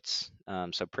 9 votes,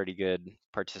 so pretty good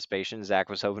participation. Zach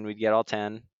was hoping we'd get all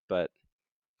 10, but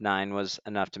 9 was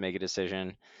enough to make a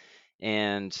decision,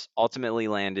 and ultimately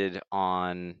landed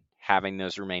on having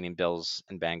those remaining Bills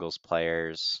and Bengals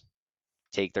players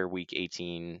take their Week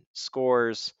 18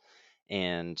 scores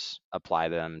and apply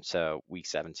them to Week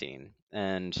 17.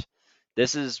 And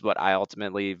this is what I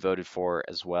ultimately voted for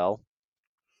as well.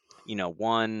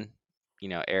 One,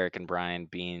 Eric and Brian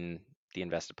being the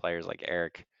invested players, like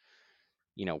Eric,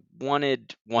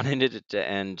 wanted it to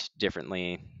end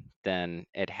differently than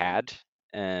it had,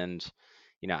 and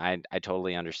I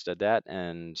totally understood that,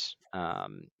 and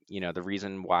the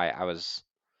reason why I was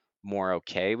more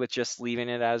okay with just leaving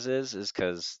it as is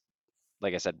because,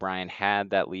 like I said, Brian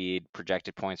had that lead,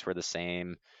 projected points were the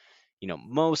same.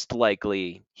 Most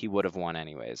likely he would have won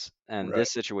anyways, and Right.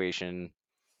 this situation,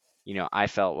 I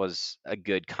felt was a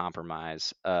good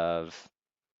compromise of,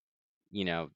 you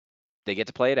know they get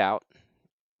to play it out,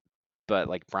 but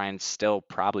like Brian's still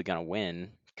probably gonna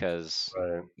win because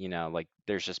Right. like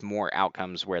there's just more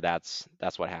outcomes where that's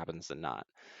what happens than not.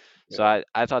 So Yeah.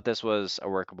 I thought this was a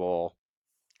workable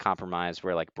compromise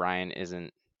where like Brian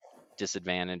isn't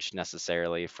disadvantaged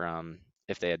necessarily from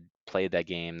if they had played that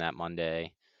game that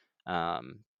Monday,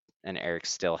 um, and Eric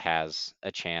still has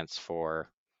a chance for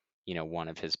one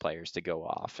of his players to go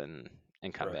off and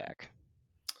come Right. back.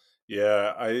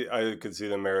 Yeah, I could see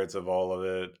the merits of all of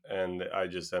it, and I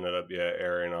just ended up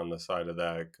erring on the side of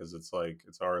that because it's like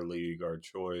it's our league, our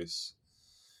choice,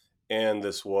 and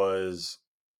this was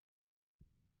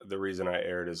the reason I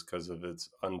aired is because of its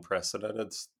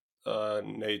unprecedented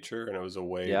nature, and it was a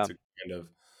way Yeah, to kind of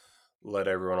let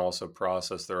everyone also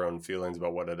process their own feelings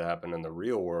about what had happened in the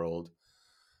real world,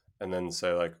 and then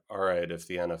say like, all right, if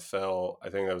the NFL, I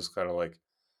think that was kind of like,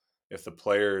 if the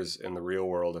players in the real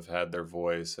world have had their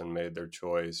voice and made their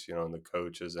choice, and the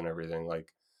coaches and everything,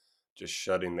 like just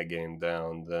shutting the game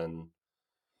down, then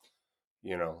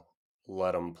you know,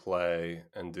 let them play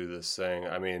and do this thing.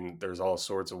 I mean, there's all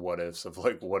sorts of what ifs of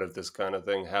like, what if this kind of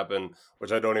thing happened,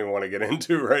 which I don't even want to get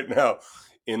into right now.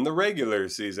 In the regular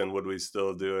season, would we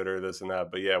still do it or this and that?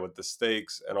 But yeah, with the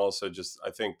stakes and also just, I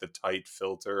think the tight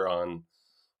filter on,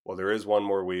 well, there is one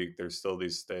more week, there's still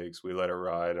these stakes, we let it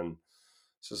ride. And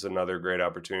it's just another great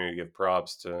opportunity to give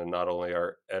props to not only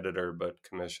our editor, but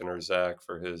Commissioner Zach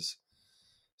for his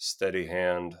steady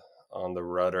hand on the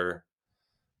rudder.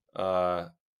 Uh,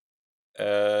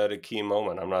 at a key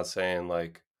moment. I'm not saying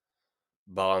like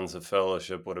bonds of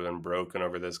fellowship would have been broken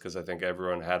over this because I think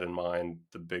everyone had in mind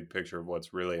the big picture of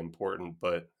what's really important,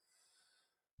 but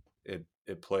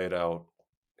it played out,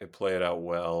 it played out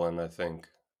well, and I think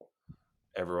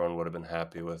everyone would have been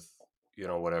happy with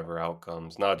whatever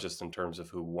outcomes, not just in terms of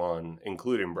who won,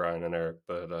 including Brian and Eric,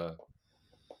 but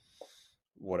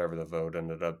whatever the vote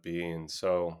ended up being.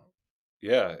 So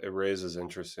yeah, it raises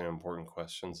interesting, important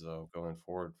questions though going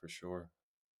forward for sure.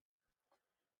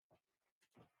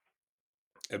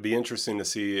 It'd be interesting to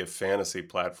see if fantasy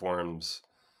platforms,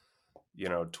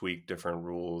 tweak different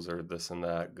rules or this and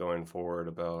that going forward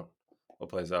about what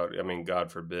plays out. I mean,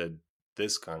 God forbid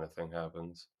this kind of thing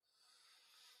happens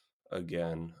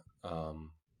again.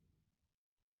 Um,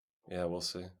 yeah, we'll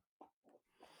see.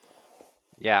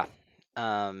 Yeah.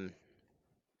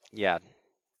 Yeah,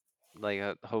 like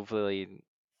hopefully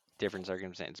different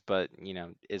circumstance, but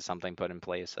is something put in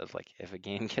place of like if a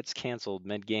game gets canceled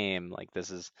mid-game, like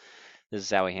this is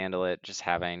how we handle it, just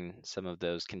having some of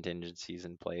those contingencies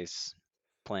in place,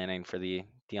 planning for the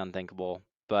unthinkable.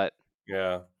 But,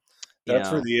 Yeah, you that's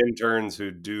for know, the interns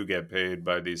who do get paid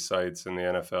by these sites in the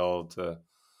NFL to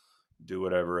do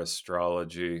whatever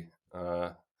astrology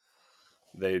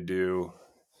they do.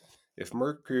 If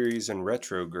Mercury's in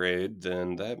retrograde,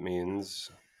 then that means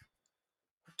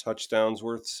touchdowns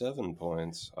worth 7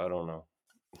 points. I don't know.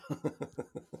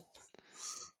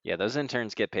 yeah, those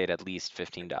interns get paid at least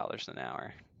 $15 an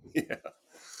hour. Yeah,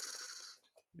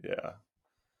 yeah.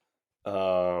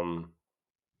 Um,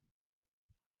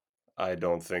 I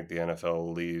don't think the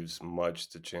NFL leaves much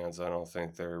to chance. I don't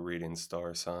think they're reading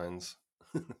star signs,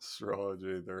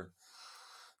 astrology.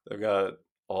 They've got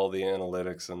all the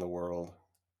analytics in the world,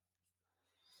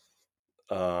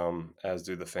 as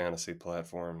do the fantasy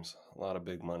platforms. A lot of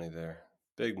big money there.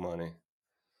 Big money.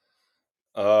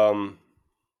 Um,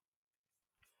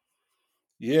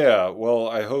 yeah. Well,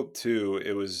 I hope too.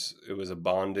 It was a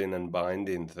bonding and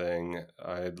binding thing.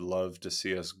 I'd love to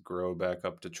see us grow back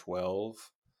up to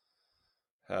 12,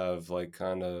 have like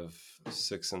kind of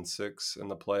 6-6 in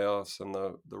the playoffs and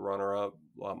the runner up,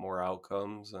 a lot more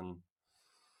outcomes and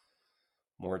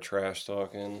more trash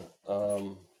talking.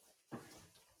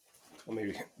 Let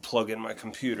me plug in my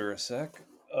computer a sec.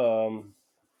 Um,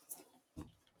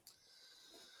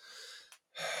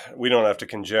 we don't have to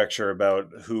conjecture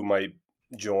about who might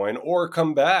join or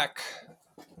come back,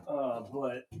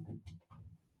 but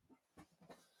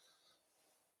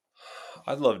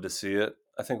I'd love to see it.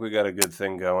 I think we got a good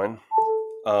thing going.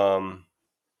 Um,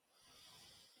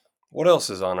 what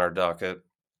else is on our docket?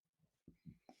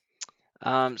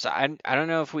 So I don't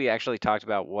know if we actually talked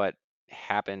about what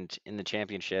happened in the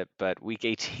championship, but week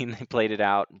 18 they played it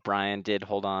out. Brian did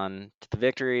hold on to the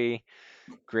victory.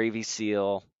 Gravy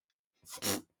Seal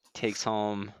takes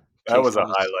home That takes was a home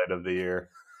this. highlight of the year.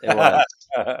 It was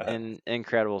an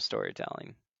incredible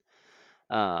storytelling.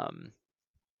 Um,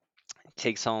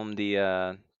 takes home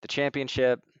the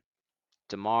championship.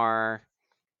 Demar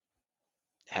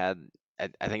had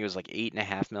I think it was like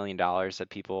 $8.5 million that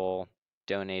people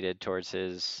donated towards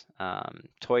his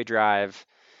toy drive.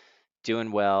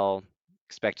 Doing well,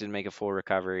 expected to make a full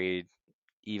recovery.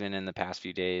 Even in the past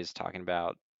few days, talking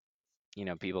about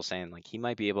people saying like he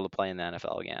might be able to play in the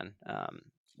NFL again.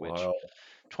 Which Wow.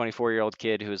 24-year-old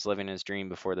kid who was living his dream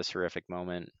before this horrific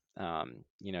moment.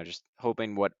 Just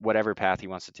hoping whatever path he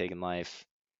wants to take in life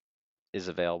is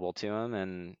available to him,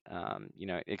 and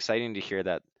exciting to hear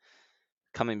that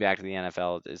coming back to the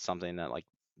NFL is something that like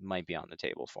might be on the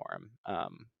table for him.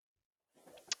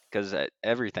 Because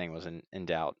everything was in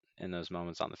doubt in those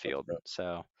moments on the field.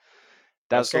 So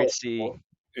that I was great saw. to see.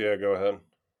 Yeah, go ahead.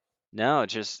 No,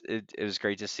 it was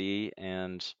great to see,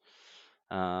 and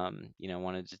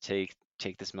wanted to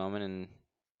take this moment and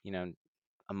you know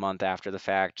a month after the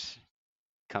fact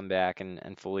come back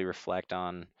and fully reflect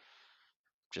on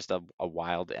just a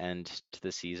wild end to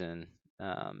the season.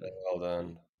 Wild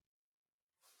end.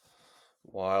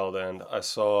 Wild end. I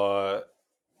saw.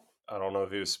 I don't know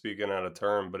if he was speaking out of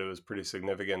turn, but it was pretty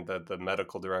significant that the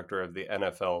medical director of the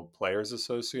NFL Players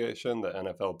Association, the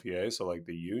NFLPA, so like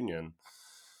the union,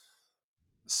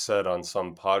 said on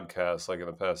some podcast, like in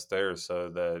the past day or so,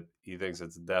 that he thinks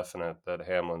it's definite that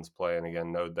Hamlin's playing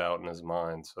again, no doubt in his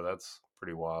mind. So that's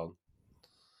pretty wild.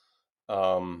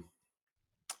 Um,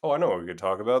 oh, I know what we could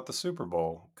talk about, the Super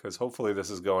Bowl, because hopefully this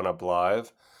is going up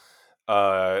live.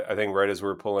 I think right as we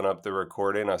are pulling up the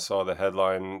recording, I saw the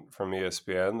headline from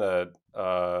ESPN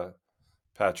that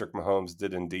Patrick Mahomes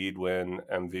did indeed win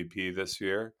MVP this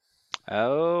year.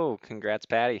 Oh, congrats,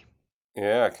 Patty.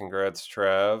 Yeah, congrats,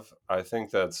 Trav. I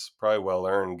think that's probably well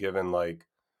earned given like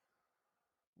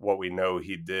what we know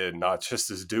he did, not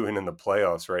just is doing in the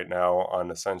playoffs right now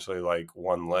on essentially like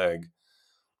one leg,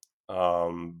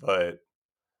 but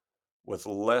with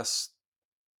less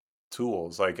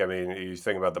tools. Like, I mean, you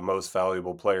think about the most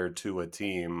valuable player to a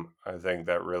team, I think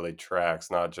that really tracks,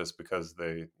 not just because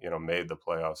they, made the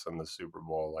playoffs and the Super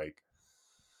Bowl. Like,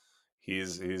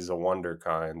 he's a wonder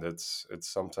kind. It's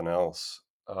something else.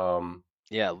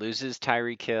 Yeah, loses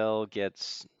Tyreek Hill,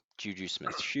 gets Juju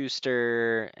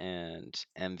Smith-Schuster and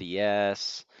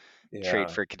MVS. Trade Yeah.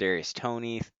 for Kadarius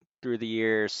Toney through the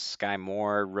years. Sky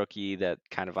Moore, rookie that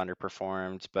kind of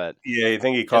underperformed, but Yeah, you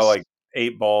think he caught just like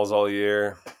 8 balls all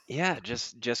year? yeah,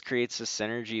 just creates a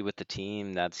synergy with the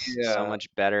team that's so Yeah.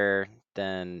 much better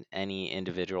than any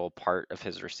individual part of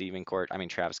his receiving court. I mean,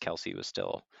 Travis Kelsey was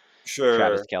still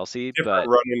Travis Sure. Kelsey, Different but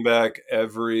running back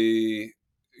every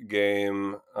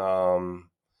game.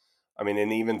 I mean,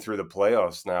 and even through the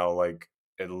playoffs now, like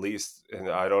at least, and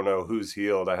I don't know who's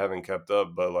healed. I haven't kept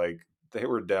up, but like they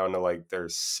were down to like their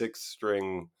sixth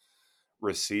string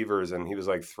receivers, and he was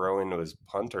like throwing to his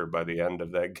punter by the end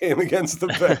of that game against the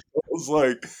Bengals.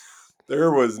 Like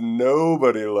there was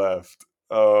nobody left.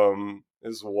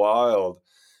 It's wild.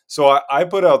 So I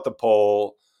put out the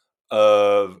poll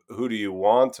of who do you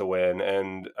want to win,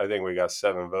 and I think we got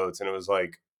 7 votes, and it was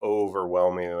like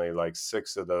overwhelmingly like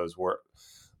 6 of those were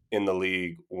in the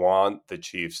league want the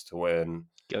Chiefs to win,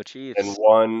 go and Chiefs.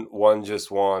 one just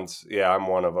wants. Yeah, I'm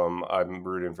one of them. I'm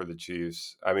rooting for the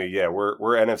Chiefs. I mean, yeah, we're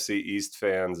NFC East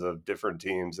fans of different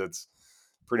teams. It's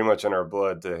pretty much in our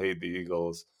blood to hate the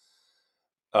Eagles.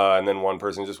 And then one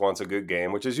person just wants a good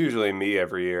game, which is usually me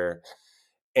every year.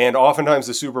 And oftentimes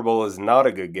the Super Bowl is not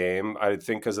a good game. I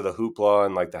think because of the hoopla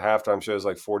and like the halftime show is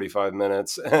like 45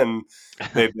 minutes and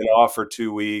they've been off for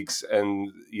 2 weeks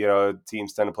and,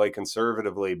 teams tend to play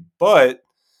conservatively. But,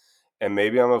 and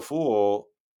maybe I'm a fool,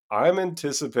 I'm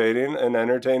anticipating an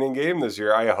entertaining game this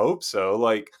year. I hope so.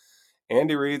 Like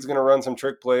Andy Reid's going to run some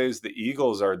trick plays. The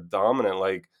Eagles are dominant.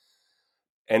 Like,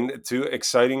 and two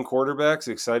exciting quarterbacks,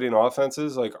 exciting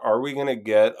offenses. Like, are we going to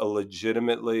get a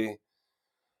legitimately,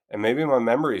 and maybe my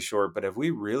memory is short, but have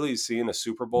we really seen a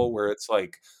Super Bowl where it's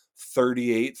like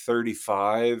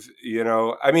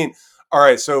 38-35? I mean, all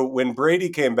right, so when Brady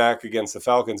came back against the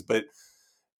Falcons, but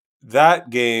that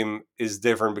game is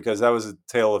different because that was a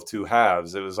tale of two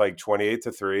halves. It was like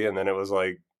 28-3, and then it was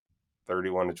like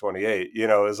 31-28. It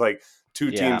was like two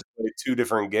Yeah. teams played two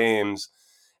different games,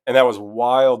 and that was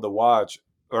wild to watch.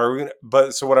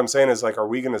 But so what I'm saying is like, are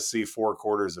we going to see 4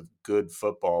 quarters of good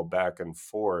football back and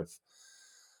forth?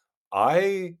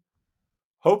 I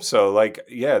hope so. Like,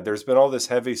 yeah, there's been all this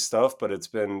heavy stuff, but it's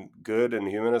been good and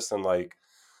humanist, and like,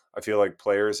 I feel like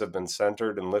players have been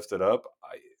centered and lifted up.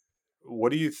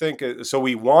 What do you think? So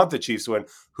we want the Chiefs to win.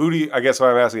 Who do you? I guess what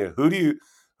I'm asking you, who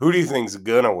do you think's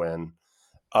gonna win?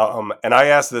 And I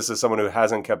ask this as someone who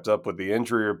hasn't kept up with the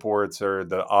injury reports or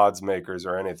the odds makers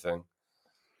or anything.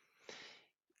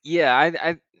 Yeah,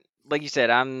 I like you said,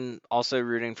 I'm also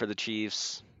rooting for the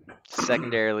Chiefs.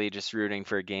 Secondarily, just rooting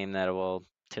for a game that will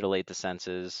titillate the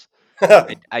senses.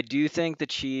 I do think the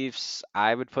Chiefs,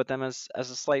 I would put them as a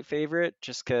slight favorite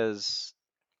just because,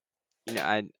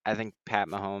 I think Pat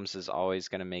Mahomes is always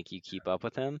going to make you keep up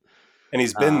with him. And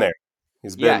he's been Um, there.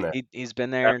 He's yeah, been there. he's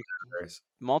been there After the race.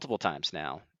 multiple times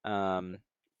now.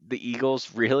 The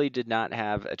Eagles really did not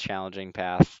have a challenging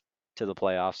path to the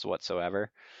playoffs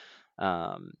whatsoever.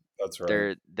 Um, That's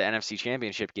right. the NFC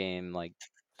Championship game, like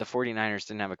the 49ers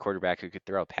didn't have a quarterback who could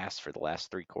throw a pass for the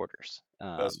last 3 quarters.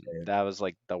 That's right. That was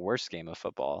like the worst game of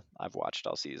football I've watched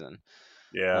all season.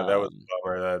 Yeah, that was Um, a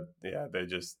bummer. That yeah,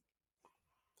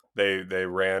 they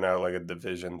ran out like a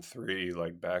Division 3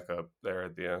 like backup there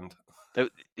at the end.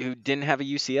 who didn't have a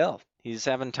UCL. He's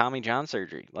having Tommy John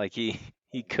surgery. Like he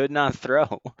could not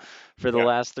throw for the Yeah.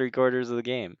 last 3 quarters of the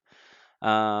game.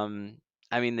 Um,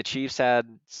 I mean, the Chiefs had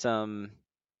some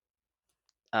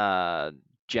uh,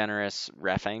 generous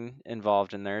refing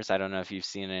involved in theirs. I don't know if you've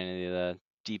seen any of the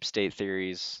deep state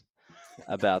theories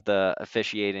about the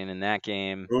officiating in that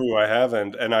game. Ooh, I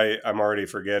haven't, and I'm already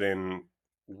forgetting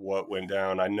what went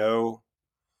down. I know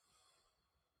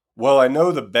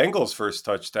the Bengals' first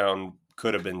touchdown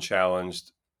could have been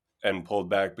challenged and pulled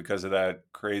back because of that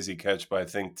crazy catch by, I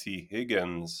think, T.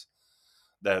 Higgins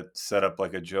that set up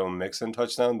like a Joe Mixon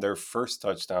touchdown. Their first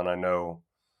touchdown, I know,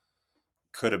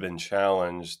 could have been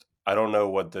challenged. I don't know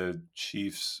what the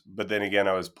Chiefs, but then again,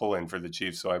 I was pulling for the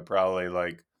Chiefs, so I probably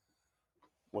like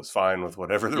was fine with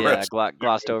whatever the Yeah, refs.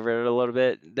 glossed over it a little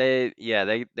bit. They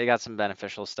got some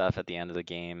beneficial stuff at the end of the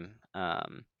game.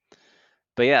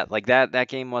 But yeah, like that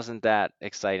game wasn't that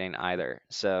exciting either.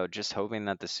 So just hoping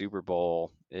that the Super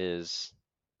Bowl is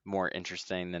more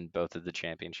interesting than both of the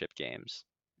championship games.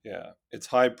 Yeah, it's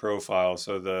high profile,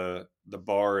 so the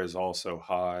bar is also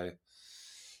high.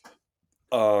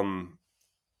 Um,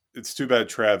 it's too bad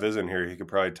Trav isn't here. He could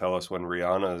probably tell us when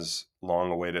Rihanna's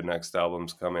long-awaited next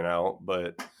album's coming out,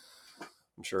 but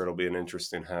I'm sure it'll be an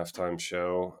interesting halftime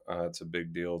show. It's a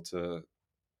big deal to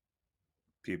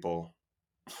people,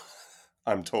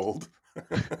 I'm told.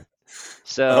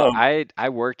 So um, I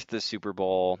worked the Super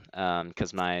Bowl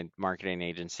because my marketing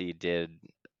agency did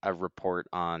a report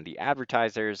on the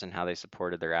advertisers and how they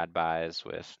supported their ad buys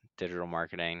with digital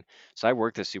marketing. So I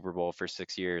worked the Super Bowl for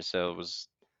 6 years. So it was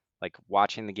like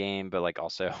watching the game, but like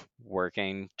also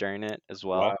working during it as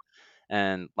well. wow.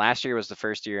 And last year was the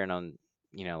first year in,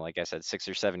 like I said, 6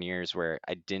 or 7 years where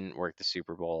I didn't work the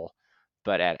Super Bowl.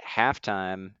 But at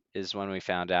halftime is when we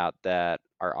found out that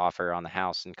our offer on the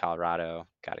house in Colorado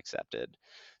got accepted.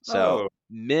 So Oh,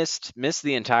 missed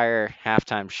the entire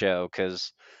halftime show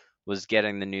because was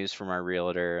getting the news from our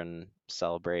realtor and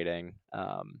celebrating.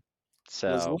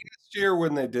 was So last year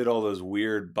when they did all those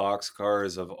weird box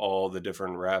cars of all the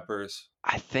different rappers?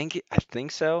 I think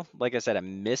so. Like I said, I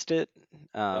missed it.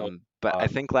 Oh, But I God.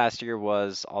 think last year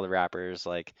was all the rappers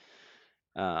like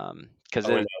because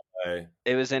Oh, in it LA.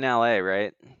 it was in LA,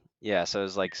 right? Yeah, so it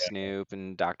was like Snoop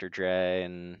and Dr. Dre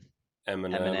and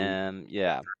Eminem, Eminem.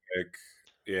 Yeah, Drake.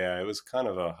 Yeah, it was kind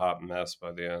of a hot mess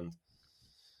by the end.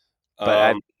 but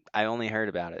Um, I only heard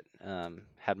about it.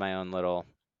 Had my own little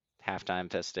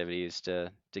halftime festivities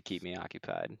to keep me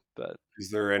occupied. But is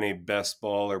there any best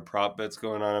ball or prop bets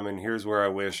going on? I mean, here's where I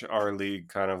wish our league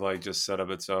kind of like just set up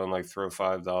its own, like throw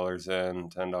 $5 in,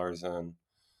 $10 in.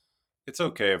 It's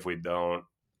okay if we don't.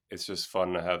 It's just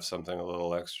fun to have something a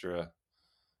little extra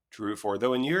to root for.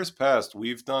 Though in years past,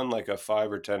 we've done like a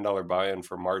 $5 or $10 buy-in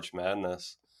for March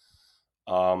Madness.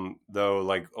 Though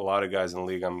like a lot of guys in the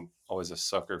league, I'm always a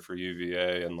sucker for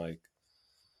UVA and like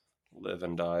live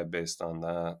and die based on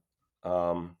that.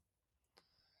 Um,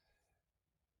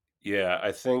 yeah,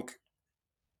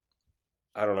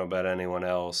 I don't know about anyone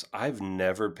else. I've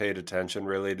never paid attention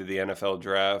really to the NFL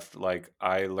draft. Like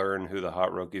I learn who the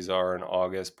hot rookies are in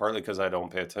August, partly because I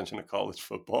don't pay attention to college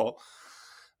football.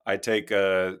 I take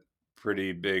a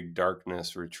pretty big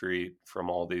darkness retreat from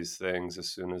all these things as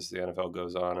soon as the NFL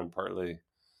goes on, and partly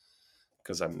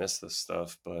because I miss this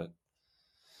stuff. But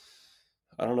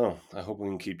I don't know. I hope we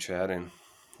can keep chatting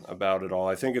about it all.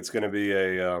 I think it's going to be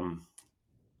a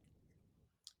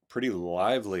pretty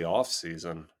lively off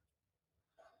season.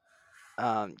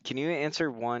 can you answer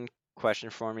one question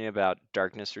for me about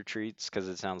darkness retreats? Because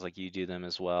it sounds like you do them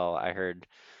as well. I heard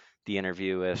the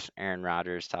interview with Aaron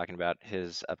Rodgers talking about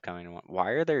his upcoming one.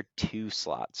 Why are there two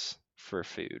slots for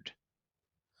food?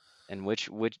 And which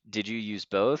did you use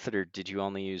both or did you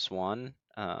only use one?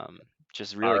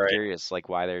 Just All really right. curious, like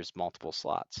why there's multiple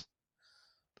slots.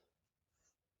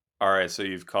 All right. So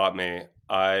you've caught me.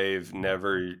 I've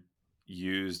never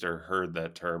used or heard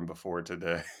that term before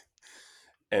today.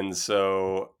 And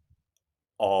so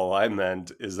all I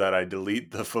meant is that I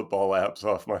delete the football apps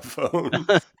off my phone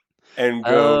and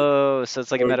Oh, so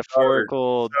it's like a go dark.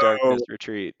 metaphorical So darkness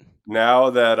retreat. now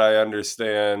that I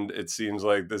understand, it seems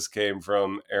like this came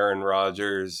from Aaron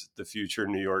Rodgers, the future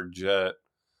New York Jet.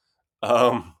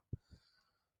 Um,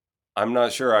 I'm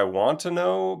not sure I want to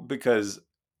know because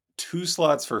two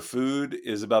slots for food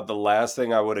is about the last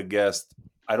thing I would have guessed.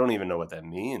 I don't even know what that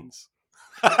means.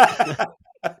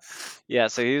 Yeah,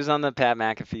 so he was on the Pat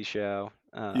McAfee show.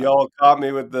 Y'all caught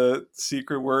me with the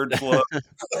secret word flow.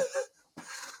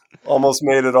 Almost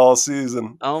made it all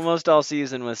season. Almost all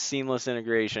season with seamless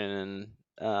integration, and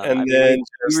I And mean then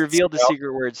we just revealed the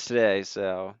secret words today,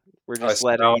 so we're I just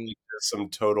smelled letting. just some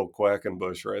total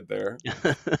Quackenbush right there.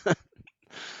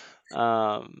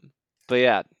 um, but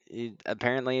yeah,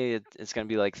 apparently it's gonna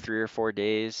be like 3 or 4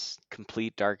 days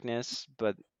complete darkness,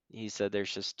 but he said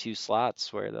there's just two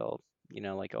slots where they'll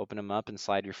like open them up and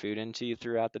slide your food into you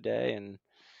throughout the day, and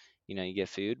you get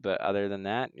food, but other than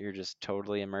that, you're just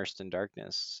totally immersed in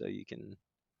darkness. So you can.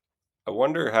 I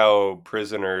wonder how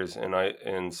prisoners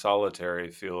in solitary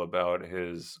feel about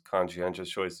his conscientious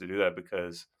choice to do that,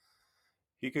 because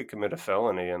he could commit a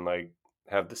felony and like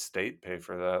have the state pay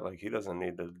for that. Like he doesn't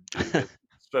need to do this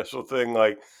special thing.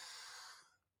 Like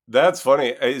that's funny.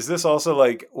 Is this also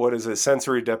like what is it?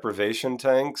 Sensory deprivation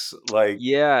tanks? Like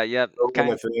Yeah, yeah, open a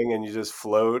kind. thing and you just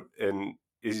float, and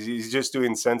he's just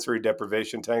doing sensory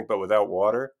deprivation tank but without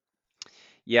water.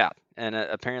 Yeah, and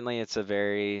apparently it's a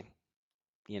very,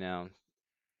 you know,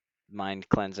 mind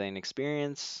cleansing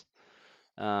experience.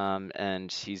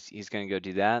 And he's going to go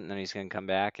do that, and then he's going to come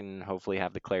back and hopefully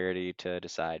have the clarity to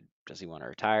decide: does he want to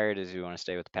retire? Does he want to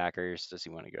stay with the Packers? Does he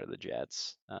want to go to the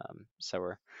Jets? So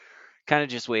we're kind of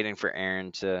just waiting for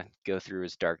Aaron to go through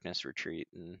his darkness retreat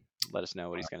and let us know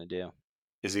what he's going to do.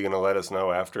 Is he going to let us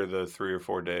know after the 3 or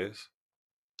 4 days?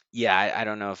 Yeah, I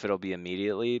don't know if it'll be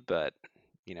immediately, but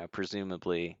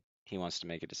presumably he wants to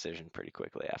make a decision pretty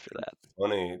quickly after that.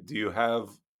 Funny. Do you have?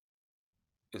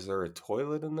 Is there a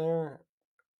toilet in there?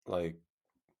 Like,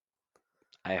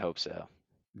 I hope so.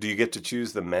 do you get to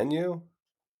choose the menu?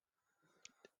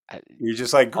 I, You're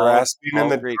just like all grasping in all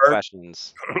the great dark,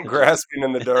 questions. It just grasping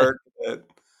in the dark. I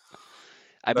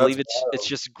That's believe it's wild.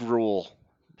 just gruel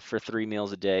for 3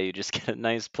 meals a day. You just get a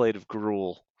nice plate of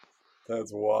gruel,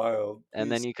 That's wild.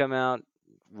 and then you come out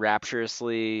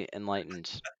rapturously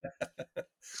enlightened.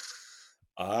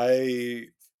 I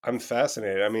I'm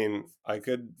fascinated. I mean, I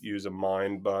could use a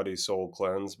mind, body, soul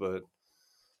cleanse, but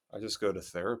I just go to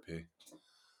therapy.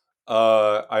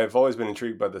 I've always been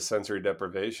intrigued by the sensory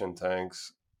deprivation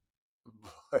tanks,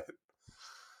 but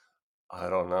I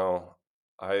don't know.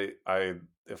 I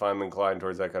if I'm inclined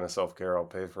towards that kind of self care, I'll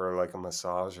pay for like a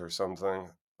massage or something.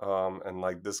 And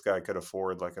like this guy could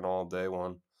afford like an all day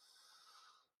one.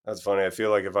 That's funny. I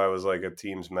feel like if I was like a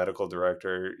team's medical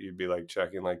director, you'd be like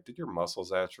checking like, did your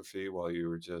muscles atrophy while you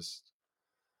were just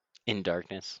In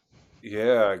darkness.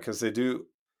 yeah, because they do.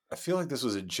 I feel like this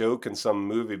was a joke in some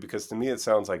movie because to me it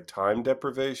sounds like time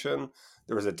deprivation.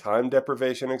 There was a time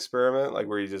deprivation experiment, like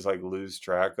where you just like lose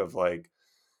track of like,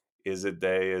 is it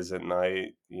day, is it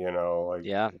night? You know, like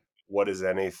Yeah. what is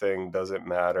anything? Does it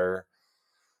matter?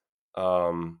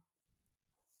 Um,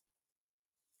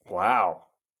 wow,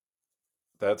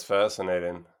 that's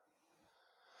fascinating.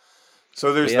 So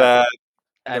But there's yeah, that.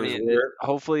 I There's mean, where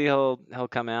hopefully he'll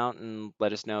come out and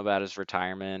let us know about his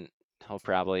retirement. He'll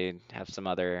probably have some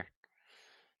other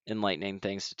enlightening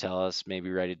things to tell us, maybe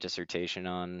write a dissertation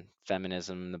on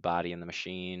feminism, the body and the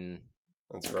machine,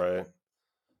 that's right.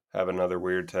 Have another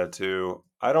weird tattoo.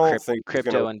 I don't think he's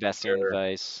gonna crypto investing retire.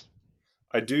 advice.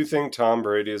 I do think Tom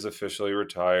Brady is officially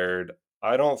retired.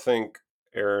 I don't think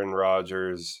Aaron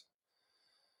Rodgers.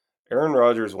 Aaron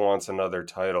Rodgers wants another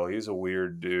title. He's a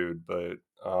weird dude, but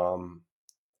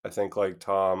I think like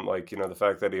Tom, like the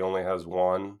fact that he only has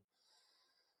one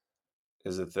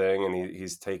is a thing, and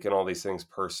he's taken all these things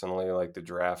personally, like the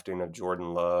drafting of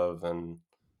Jordan Love and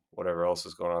whatever else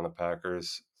is going on in the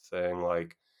Packers thing.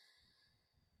 Like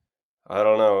I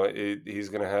don't know, he's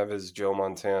gonna have his Joe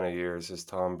Montana years, his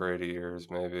Tom Brady years,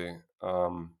 maybe.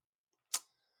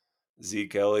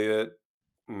 Zeke Elliott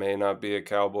may not be a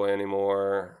Cowboy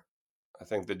anymore. I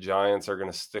think the Giants are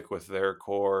going to stick with their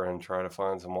core and try to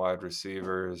find some wide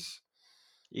receivers.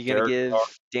 You gonna Derek Carr,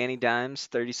 give Danny Dimes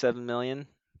 37 million?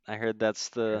 I heard that's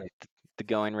the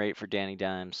going rate for Danny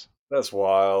Dimes. that's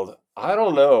wild. I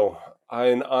don't know.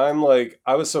 I'm like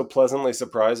I was so pleasantly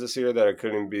surprised this year that I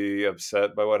couldn't be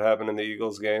upset by what happened in the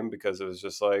Eagles game because it was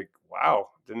just like, wow,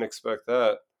 didn't expect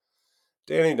that.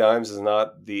 Danny Dimes is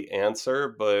not the answer,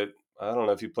 but I don't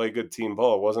know if you play good team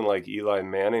ball. It wasn't like Eli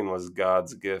Manning was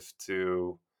God's gift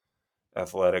to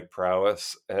athletic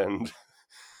prowess, and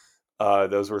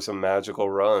those were some magical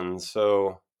runs.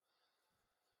 So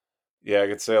yeah, I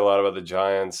could say a lot about the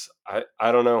Giants.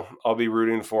 I don't know. I'll be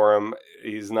rooting for him.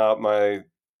 He's not my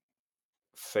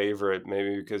favorite,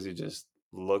 maybe because he just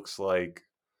looks like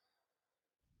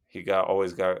he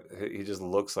just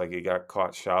looks like he got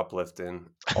caught shoplifting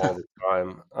all the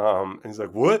time. He's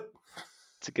like, what?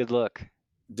 It's a good look.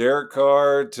 Derek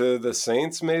Carr to the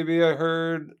Saints, maybe I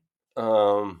heard.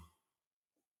 Um,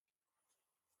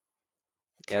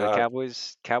 Yeah, the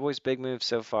God, Cowboys big move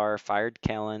so far. Fired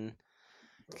Kellen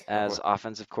Kellen. as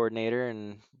offensive coordinator,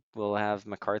 and we'll have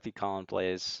McCarthy calling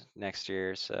plays next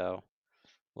year. So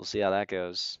we'll see how that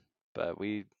goes. But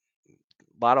a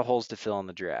lot of holes to fill in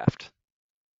the draft.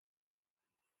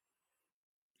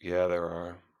 Yeah, there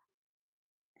are.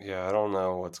 Yeah, I don't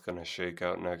know what's going to shake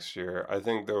out next year. I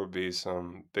think there will be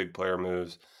some big player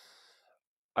moves.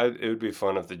 It would be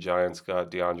fun if the Giants got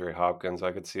DeAndre Hopkins.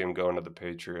 I could see him going to the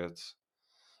Patriots.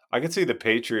 I could see the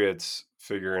Patriots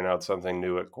figuring out something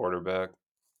new at quarterback.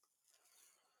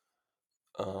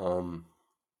 Um,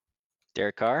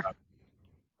 Derek Carr,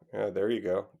 yeah, there you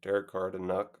go. Derek Carr to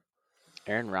Nuck.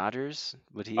 Aaron Rodgers,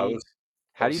 would I he? was,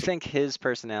 I How do you was. think his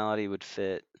personality would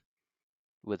fit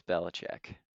with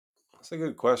Belichick? That's a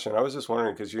good question. I was just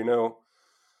wondering because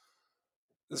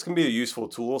this can be a useful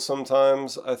tool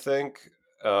sometimes. I think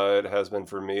it has been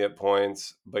for me at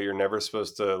points, but you're never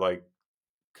supposed to like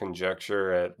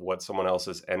conjecture at what someone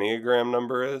else's enneagram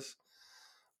number is.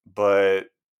 But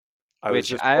I was Which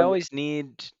just I wondering. always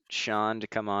need Sean to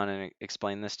come on and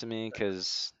explain this to me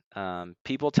because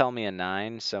people tell me a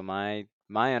 9, so my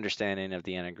understanding of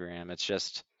the Enneagram, it's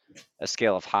just a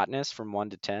scale of hotness from 1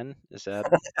 to 10. Is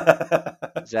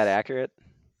that accurate?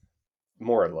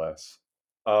 More or less.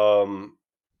 Um,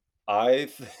 I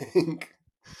think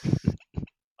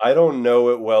I don't know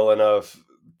it well enough,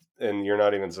 and you're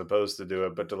not even supposed to do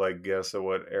it, but to like guess at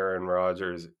what Aaron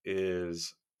Rodgers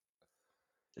is.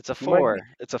 It's a He might be 4.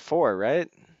 It's a 4, right?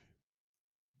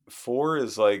 4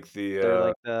 is like They're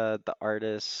like the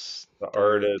artists. the They're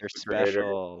artist, the creator.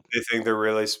 special. They think they're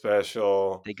really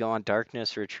special. They go on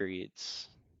darkness retreats.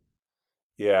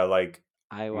 Yeah, like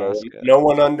Ayahuasca. no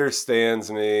one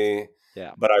understands me,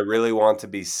 Yeah. but I really want to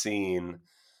be seen.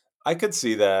 I could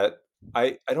see that.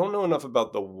 I don't know enough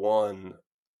about the one,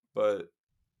 but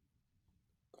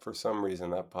for some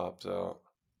reason that pops out.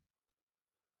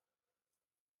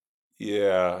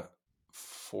 Yeah,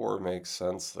 4 makes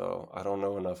sense though. I don't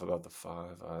know enough about the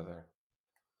 5 either.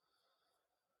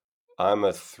 I'm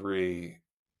a 3,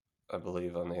 I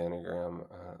believe, on the Enneagram.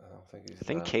 I don't think he's I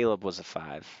think that. Caleb was a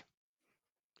 5. Uh,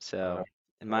 So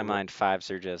in my um, mind, 5s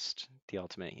are just the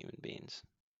ultimate human beings.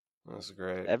 that's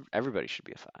great. Everybody should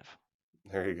be a 5.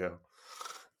 There you go.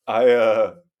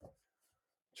 I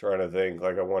trying to think.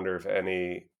 Like, I wonder if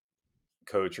any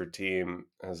coach or team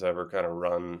has ever kind of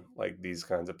run like these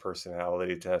kinds of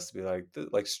personality tests to be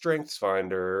like Strengths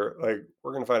Finder. Like,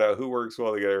 we're gonna find out who works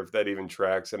well together, if that even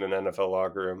tracks in an NFL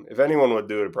locker room. If anyone would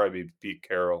do it, it'd probably be Pete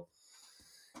Carroll.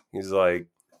 He's like,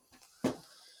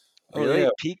 oh Really? yeah,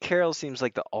 Pete Carroll seems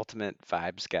like the ultimate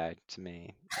vibes guy to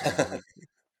me. He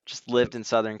just lived in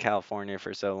Southern California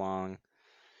for so long.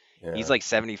 He's yeah, like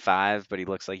 75, but he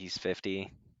looks like he's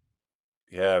 50.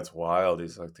 yeah. It's wild.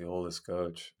 He's like the oldest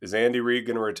coach. Is Andy Reid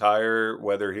gonna retire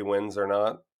whether he wins or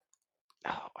not?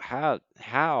 Oh,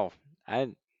 how?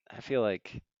 I I feel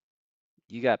like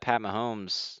you got Pat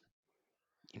Mahomes.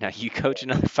 You coach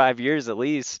another 5 years at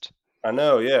least. I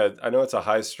know. Yeah, I know it's a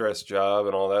high stress job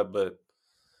and all that, but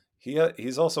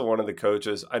he's also one of the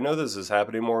coaches. I know this is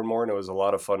happening more and more, and it was a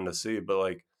lot of fun to see. But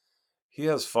like, he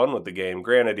has fun with the game.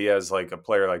 Granted, he has like a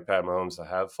player like Pat Mahomes to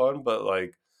have fun, but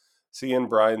like seeing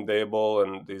Brian Dable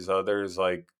and these others,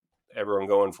 like everyone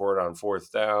going for it on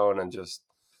fourth down and just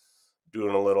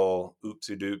doing a little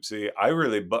oopsie doopsie. I'm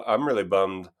really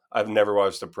bummed. I've never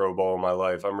watched a Pro Bowl in my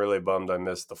life. I'm really bummed I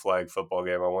missed the flag football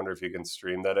game. I wonder if you can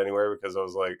stream that anywhere because I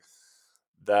was like,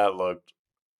 that looked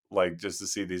like just to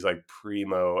see these like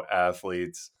primo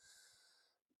athletes.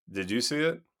 Did you see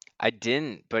it? I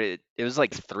didn't, but it was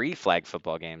like 3 flag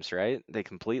football games, right? They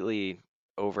completely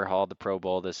overhauled the Pro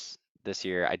Bowl this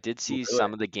year. I did see Really?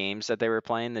 some of the games that they were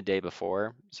playing the day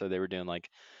before, so they were doing like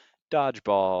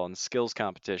dodgeball and skills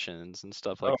competitions and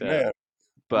stuff Oh like that. man, I'm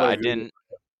But gonna Google.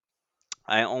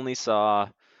 I only saw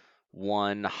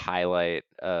one highlight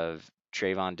of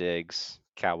Trayvon Diggs,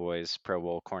 Cowboys Pro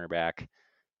Bowl cornerback,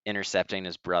 intercepting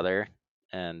his brother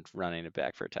and running it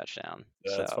back for a touchdown.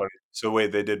 That's So funny. So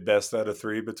wait, they did best out of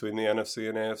 3 between the NFC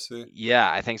and AFC?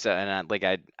 yeah, I think so. And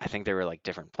I think there were like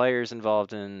different players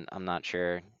involved in. I'm not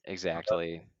sure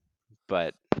exactly,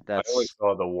 but I only that's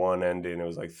saw the one ending. It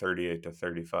was like 38 to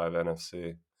 35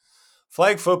 NFC.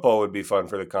 Flag football would be fun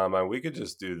for the combine. We could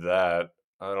just do that.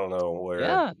 I don't know where.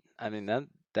 yeah. I mean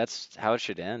that's how it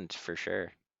should end for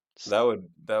sure. S- That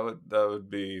would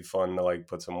be fun to like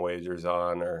put some wagers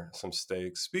on or some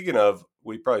stakes. Speaking of,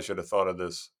 we probably should have thought of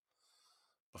this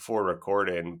before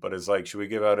recording, but it's like, should we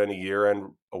give out any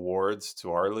year-end awards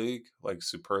to our league, like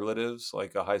superlatives,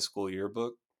 like a high school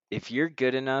yearbook? If you're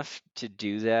good enough to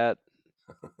do that,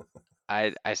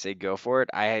 I say go for it.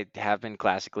 I have been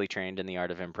classically trained in the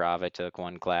art of improv. I took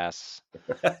one class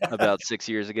about 6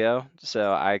 years ago,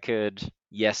 so I could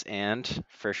yes and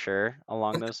for sure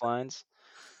along those lines.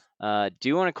 Do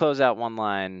you want to close out one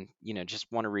line?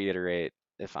 Just want to reiterate,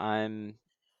 if I'm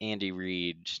Andy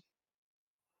Reid,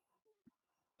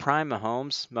 prime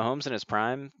Mahomes in his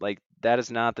prime, like that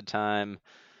is not the time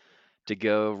to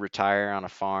go retire on a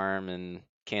farm and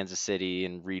Kansas City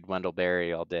and read Wendell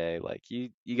Berry all day. Like you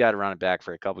got to run it back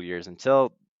for a couple years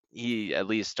until he at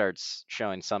least starts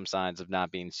showing some signs of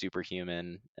not being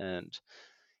superhuman and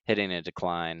hitting a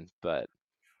decline. But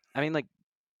I mean, like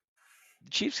the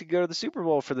Chiefs could go to the Super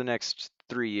Bowl for the next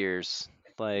 3 years.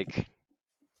 Like,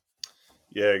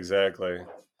 Yeah, exactly.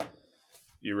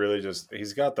 You really just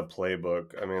he's got the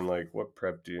playbook. I mean, like, what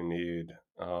prep do you need?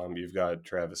 You've got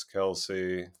Travis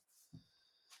Kelsey,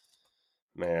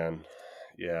 man.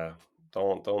 Yeah,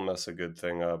 don't mess a good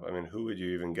thing up. I mean, who would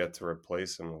you even get to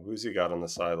replace him? Who's he got on the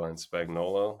sideline?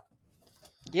 Spagnolo.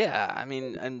 yeah, I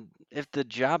mean, and if the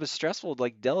job is stressful,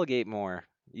 like delegate more.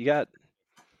 You got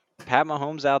Pat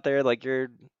Mahomes out there, like you're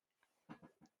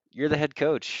the head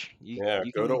coach. You Yeah,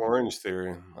 you go to can Orange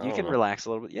Theory. I you don't can know. relax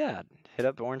a little bit. Yeah, hit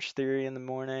up Orange Theory in the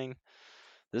morning.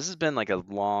 This has been like a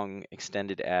long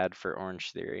extended ad for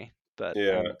Orange Theory, but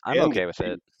Yeah, I'm and the okay with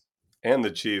it. Chiefs. And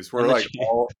the Chiefs. We're And the like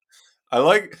all. I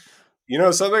like.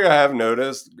 Something I have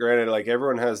noticed. Granted, like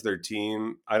everyone has their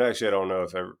team. I don't know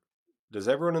if ever does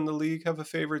everyone in the league have a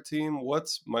favorite team.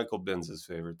 What's Michael Binns'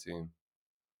 favorite team?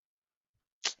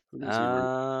 Who does he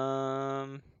root,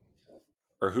 um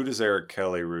or who does Eric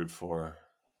Kelly root for?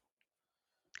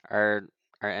 are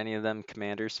are any of them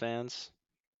Commanders fans?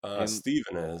 I mean,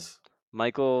 Steven is.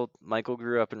 Michael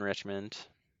grew up in Richmond.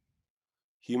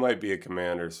 He might be a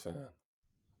Commanders fan.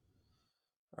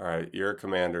 All right, you're a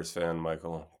Commanders fan,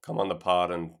 Michael. Come on the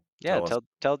pod and Yeah, tell us.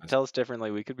 tell us differently.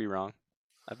 We could be wrong.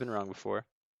 I've been wrong before.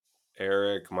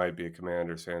 Eric might be a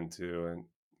Commanders fan too, and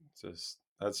just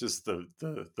that's just the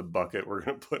bucket we're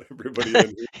gonna put everybody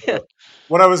in.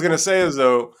 What I was gonna say is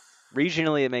though,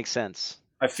 Regionally, it makes sense.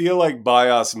 I feel like by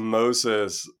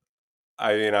osmosis.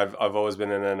 I mean, I've always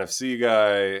been an NFC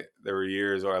guy. There were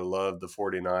years where I loved the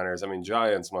 49ers. I mean,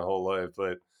 Giants my whole life,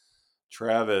 but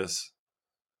Travis,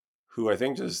 who I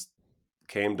think just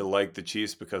came to like the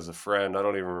Chiefs because a friend, I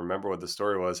don't even remember what the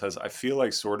story was, has I feel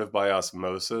like sort of by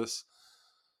osmosis,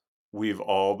 we've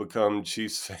all become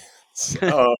Chiefs fans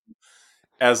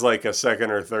as like a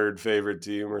second or third favorite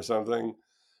team or something.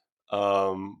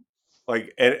 Um,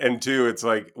 like and two, it's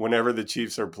like whenever the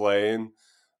Chiefs are playing,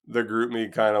 the group me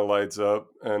kind of lights up,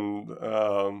 and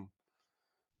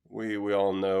we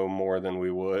all know more than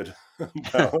we would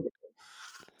about.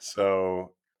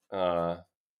 So uh,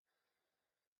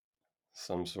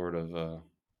 some sort of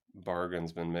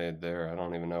bargain's been made there. I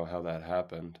don't even know how that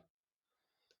happened.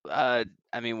 Uh,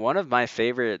 I mean, one of my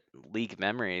favorite league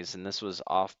memories, and this was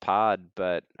off pod,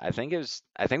 but I think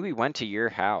we went to your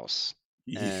house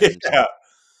Yeah, and it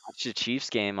watched a Chiefs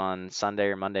game on Sunday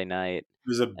or Monday night,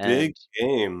 was a big and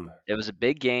game. it was a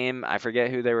big game. I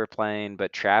forget who they were playing,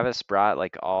 but Travis brought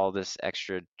like all this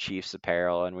extra Chiefs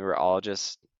apparel, and we were all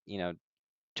just,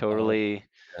 Oh, totally,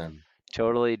 man.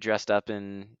 totally dressed up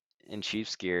in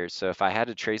Chiefs gear. So if I had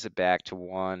to trace it back to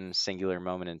one singular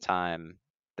moment in time,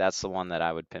 that's the one that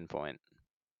I would pinpoint.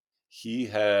 He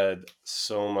had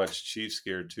so much Chiefs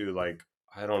gear too. Like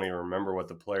I don't even remember what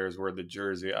the players were. The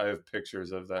jersey. I have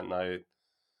pictures of that night.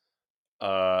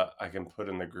 I can put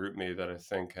in the group me that I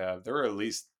think have. There were at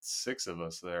least six of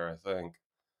us there. I think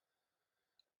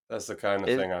that's the kind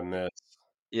of It, thing I miss.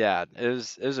 yeah, it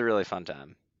was a really fun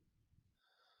time.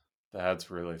 That's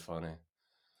really funny.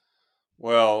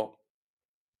 Well,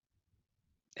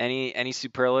 Any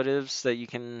superlatives that you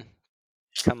can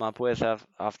come up with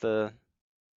off the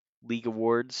league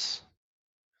awards?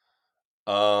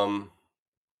 um,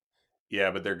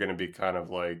 yeah, but they're going to be kind of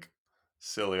like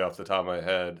silly off the top of my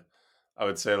head. I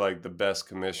would say like the best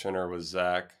commissioner was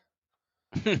Zach.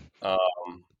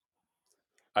 Um,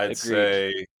 I'd Agreed.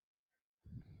 say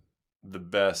the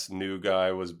best new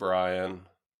guy was Brian.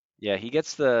 Yeah, he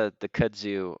gets the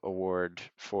Kudzu Award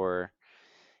for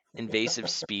invasive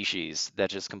species that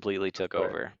just completely took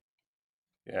Right. over.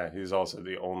 Yeah, he's also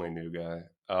the only new guy.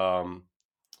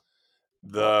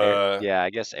 Well, The yeah, I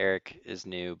guess Eric is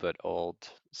new but old,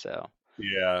 so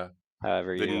yeah,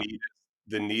 however the you. neatest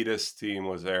the neatest team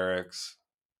was Eric's.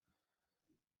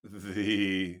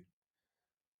 The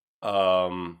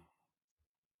um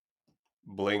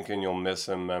blink and you'll miss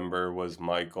him member was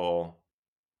Michael.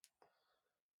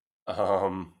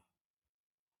 Um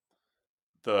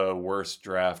the worst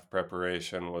draft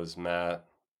preparation was Matt.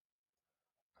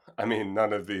 I mean,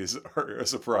 none of these are a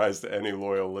surprise to any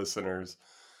loyal listeners.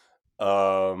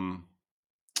 Um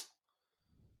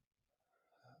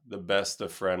the best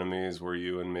of frenemies were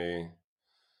you and me.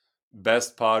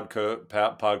 Best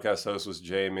podcast host was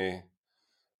Jamie.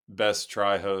 Best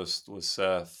try host was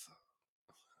Seth.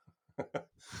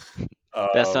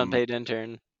 Best um, unpaid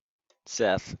intern,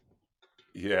 Seth.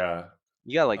 yeah.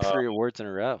 You got like Uh, 3 awards in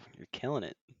a row. You're killing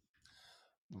it.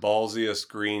 Ballsiest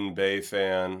Green Bay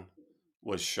fan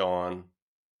was Sean.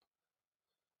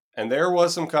 And there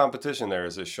was some competition there.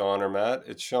 Is it Sean or Matt?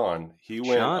 It's Sean. He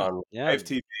went Sean, on yeah, live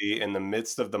TV in the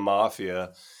midst of the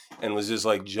mafia and was just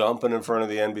like jumping in front of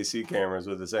the NBC cameras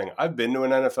with his thing. I've been to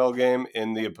an NFL game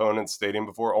in the opponent's stadium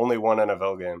before, only one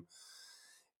NFL game.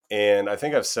 And I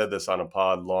think I've said this on a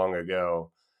pod long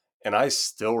ago. And I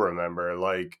still remember,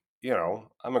 like,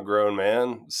 I'm a grown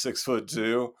man,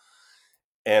 6'2",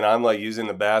 and I'm like using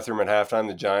the bathroom at halftime.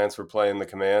 The Giants were playing the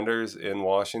Commanders in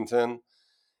Washington.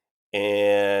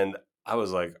 And I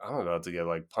was like, I'm about to get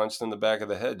like punched in the back of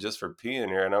the head just for peeing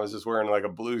here. And I was just wearing like a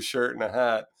blue shirt and a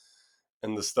hat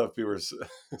and the stuff people were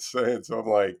saying. So I'm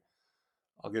like,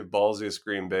 I'll give ballsiest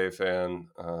Green Bay fan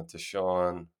to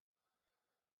Sean.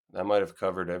 That might have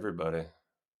covered everybody.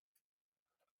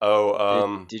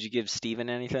 Oh, did you give Steven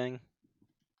anything?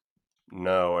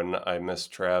 no, and I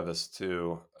missed Travis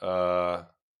too.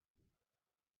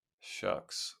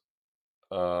 Shucks.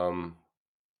 Um,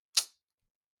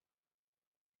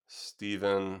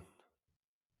 Steven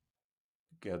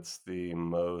gets the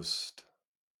most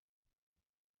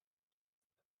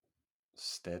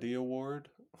steady award.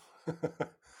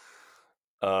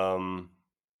 um,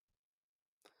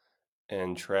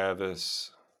 and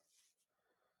Travis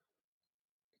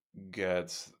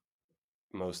gets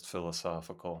most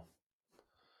philosophical.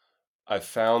 I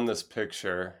found this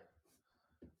picture.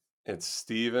 It's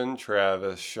Steven,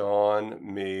 Travis,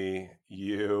 Sean, me,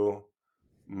 you,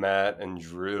 Matt, and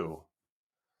Drew.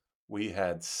 We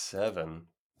had 7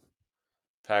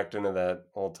 packed into that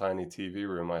old tiny TV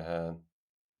room I had.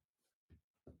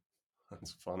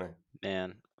 That's funny.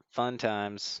 Man, fun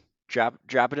times. Drop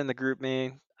it in the group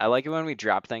me. I like it when we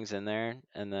drop things in there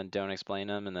and then don't explain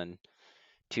them, and then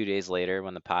 2 days later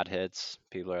when the pod hits,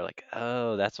 people are like,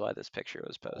 "Oh, that's why this picture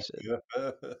was posted."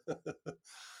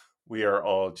 We are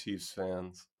all Chiefs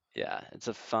fans. Yeah, it's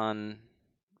a fun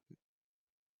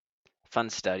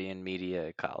study in media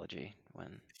ecology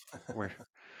when we're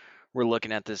we're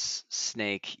looking at this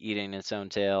snake eating its own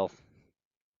tail.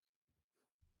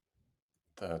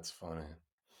 That's funny.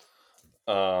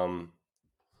 Um,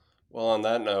 well, on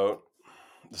that note,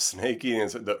 the snake eating,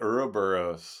 the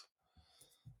Ouroboros.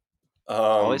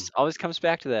 Always comes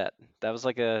back to that. That was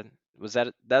like a was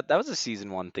that was a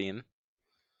season 1 theme.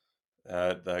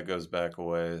 That goes back a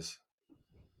ways.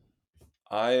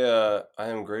 I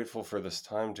am grateful for this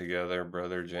time together,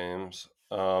 brother James.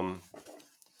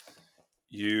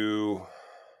 You,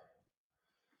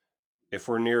 if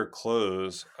we're near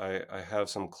close, I have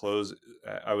some close.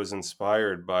 I was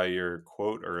inspired by your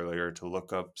quote earlier to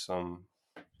look up some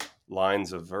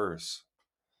lines of verse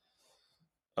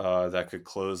that could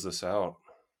close this out.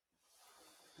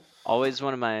 Always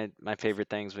one of my favorite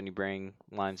things when you bring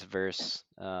lines of verse.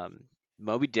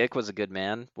 Moby Dick was a good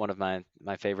man, one of my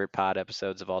favorite pod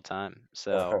episodes of all time.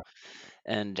 So,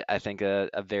 and I think a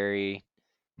very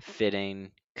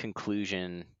fitting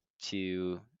conclusion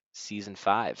to season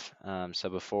 5. So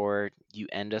before you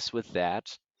end us with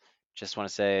that, just want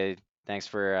to say thanks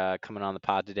for coming on the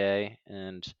pod today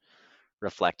and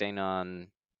reflecting on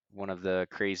one of the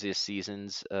craziest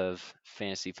seasons of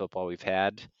fantasy football we've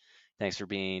had. Thanks for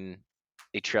being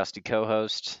a trusted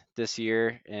co-host this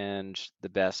year and the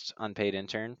best unpaid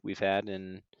intern we've had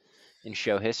in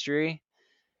show history.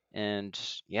 And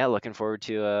yeah, looking forward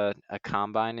to a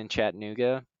combine in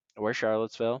Chattanooga or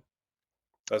Charlottesville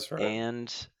That's right.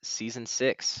 and season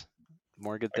 6.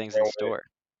 More good I things in can't wait. store.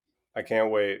 I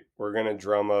can't wait. We're gonna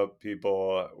drum up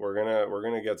people. We're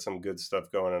gonna get some good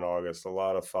stuff going in August. A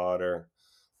lot of fodder,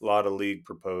 a lot of league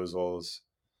proposals.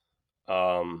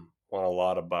 Want a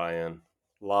lot of buy-in.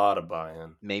 A lot of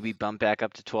buy-in. Maybe bump back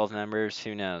up to 12 members.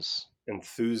 Who knows?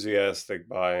 Enthusiastic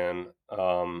buy-in.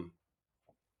 I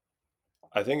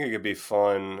think it could be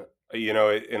fun. In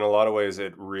a lot of ways,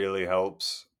 it really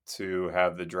helps to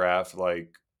have the draft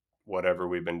like whatever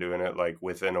we've been doing it like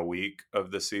within a week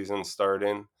of the season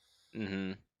starting.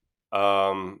 Hmm.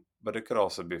 But it could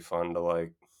also be fun to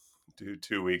like do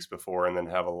 2 weeks before and then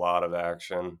have a lot of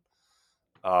action.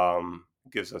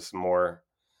 Gives us more.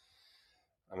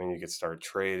 I mean, you could start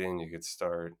trading. You could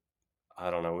start.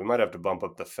 I don't know. We might have to bump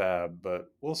up the fab,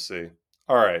 but we'll see.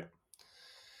 All right.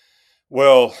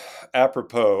 Well,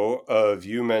 apropos of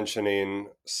you mentioning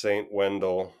Saint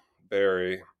Wendell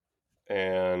Berry,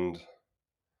 and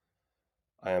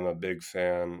I am a big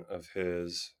fan of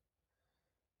his,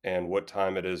 and what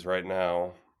time it is right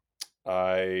now,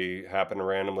 I happen to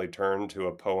randomly turn to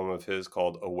a poem of his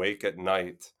called Awake at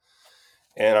Night.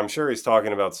 And I'm sure he's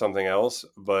talking about something else,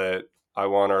 but I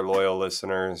want our loyal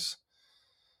listeners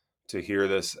to hear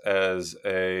this as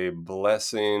a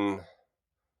blessing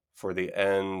for the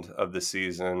end of the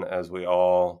season as we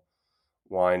all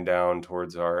wind down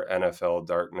towards our NFL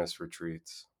darkness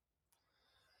retreats.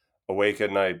 Awake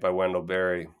at Night by Wendell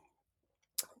Berry.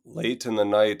 Late in the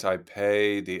night I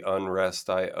pay the unrest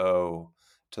I owe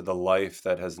to the life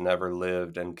that has never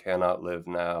lived and cannot live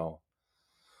now.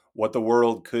 What the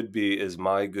world could be is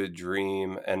my good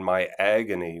dream, and my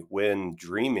agony when,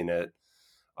 dreaming it,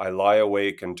 I lie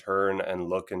awake and turn and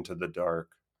look into the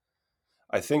dark.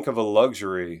 I think of a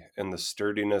luxury in the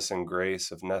sturdiness and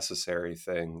grace of necessary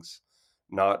things,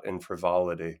 not in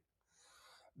frivolity,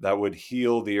 that would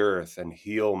heal the earth and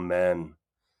heal men.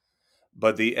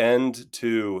 But the end,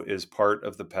 too, is part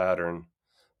of the pattern,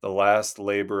 the last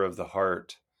labor of the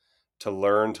heart, to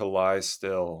learn to lie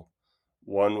still,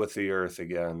 one with the earth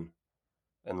again,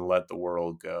 and let the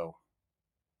world go.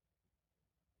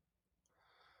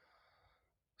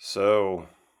 So,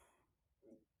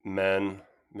 men,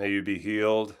 may you be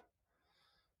healed.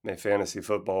 May fantasy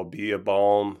football be a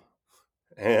balm.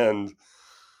 And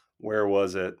where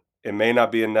was it? It may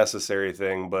not be a necessary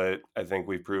thing, but I think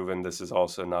we've proven this is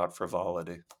also not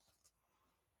frivolity.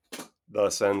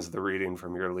 Thus ends the reading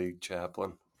from your league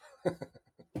chaplain.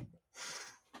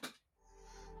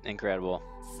 Incredible.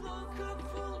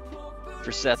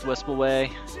 For Seth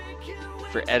Wispelway,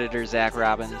 for editor Zach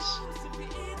Robbins,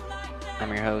 I'm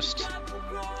your host,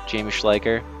 Jamie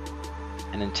Schleicher,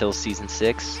 and until season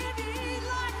 6,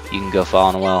 you can go fall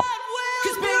in a well.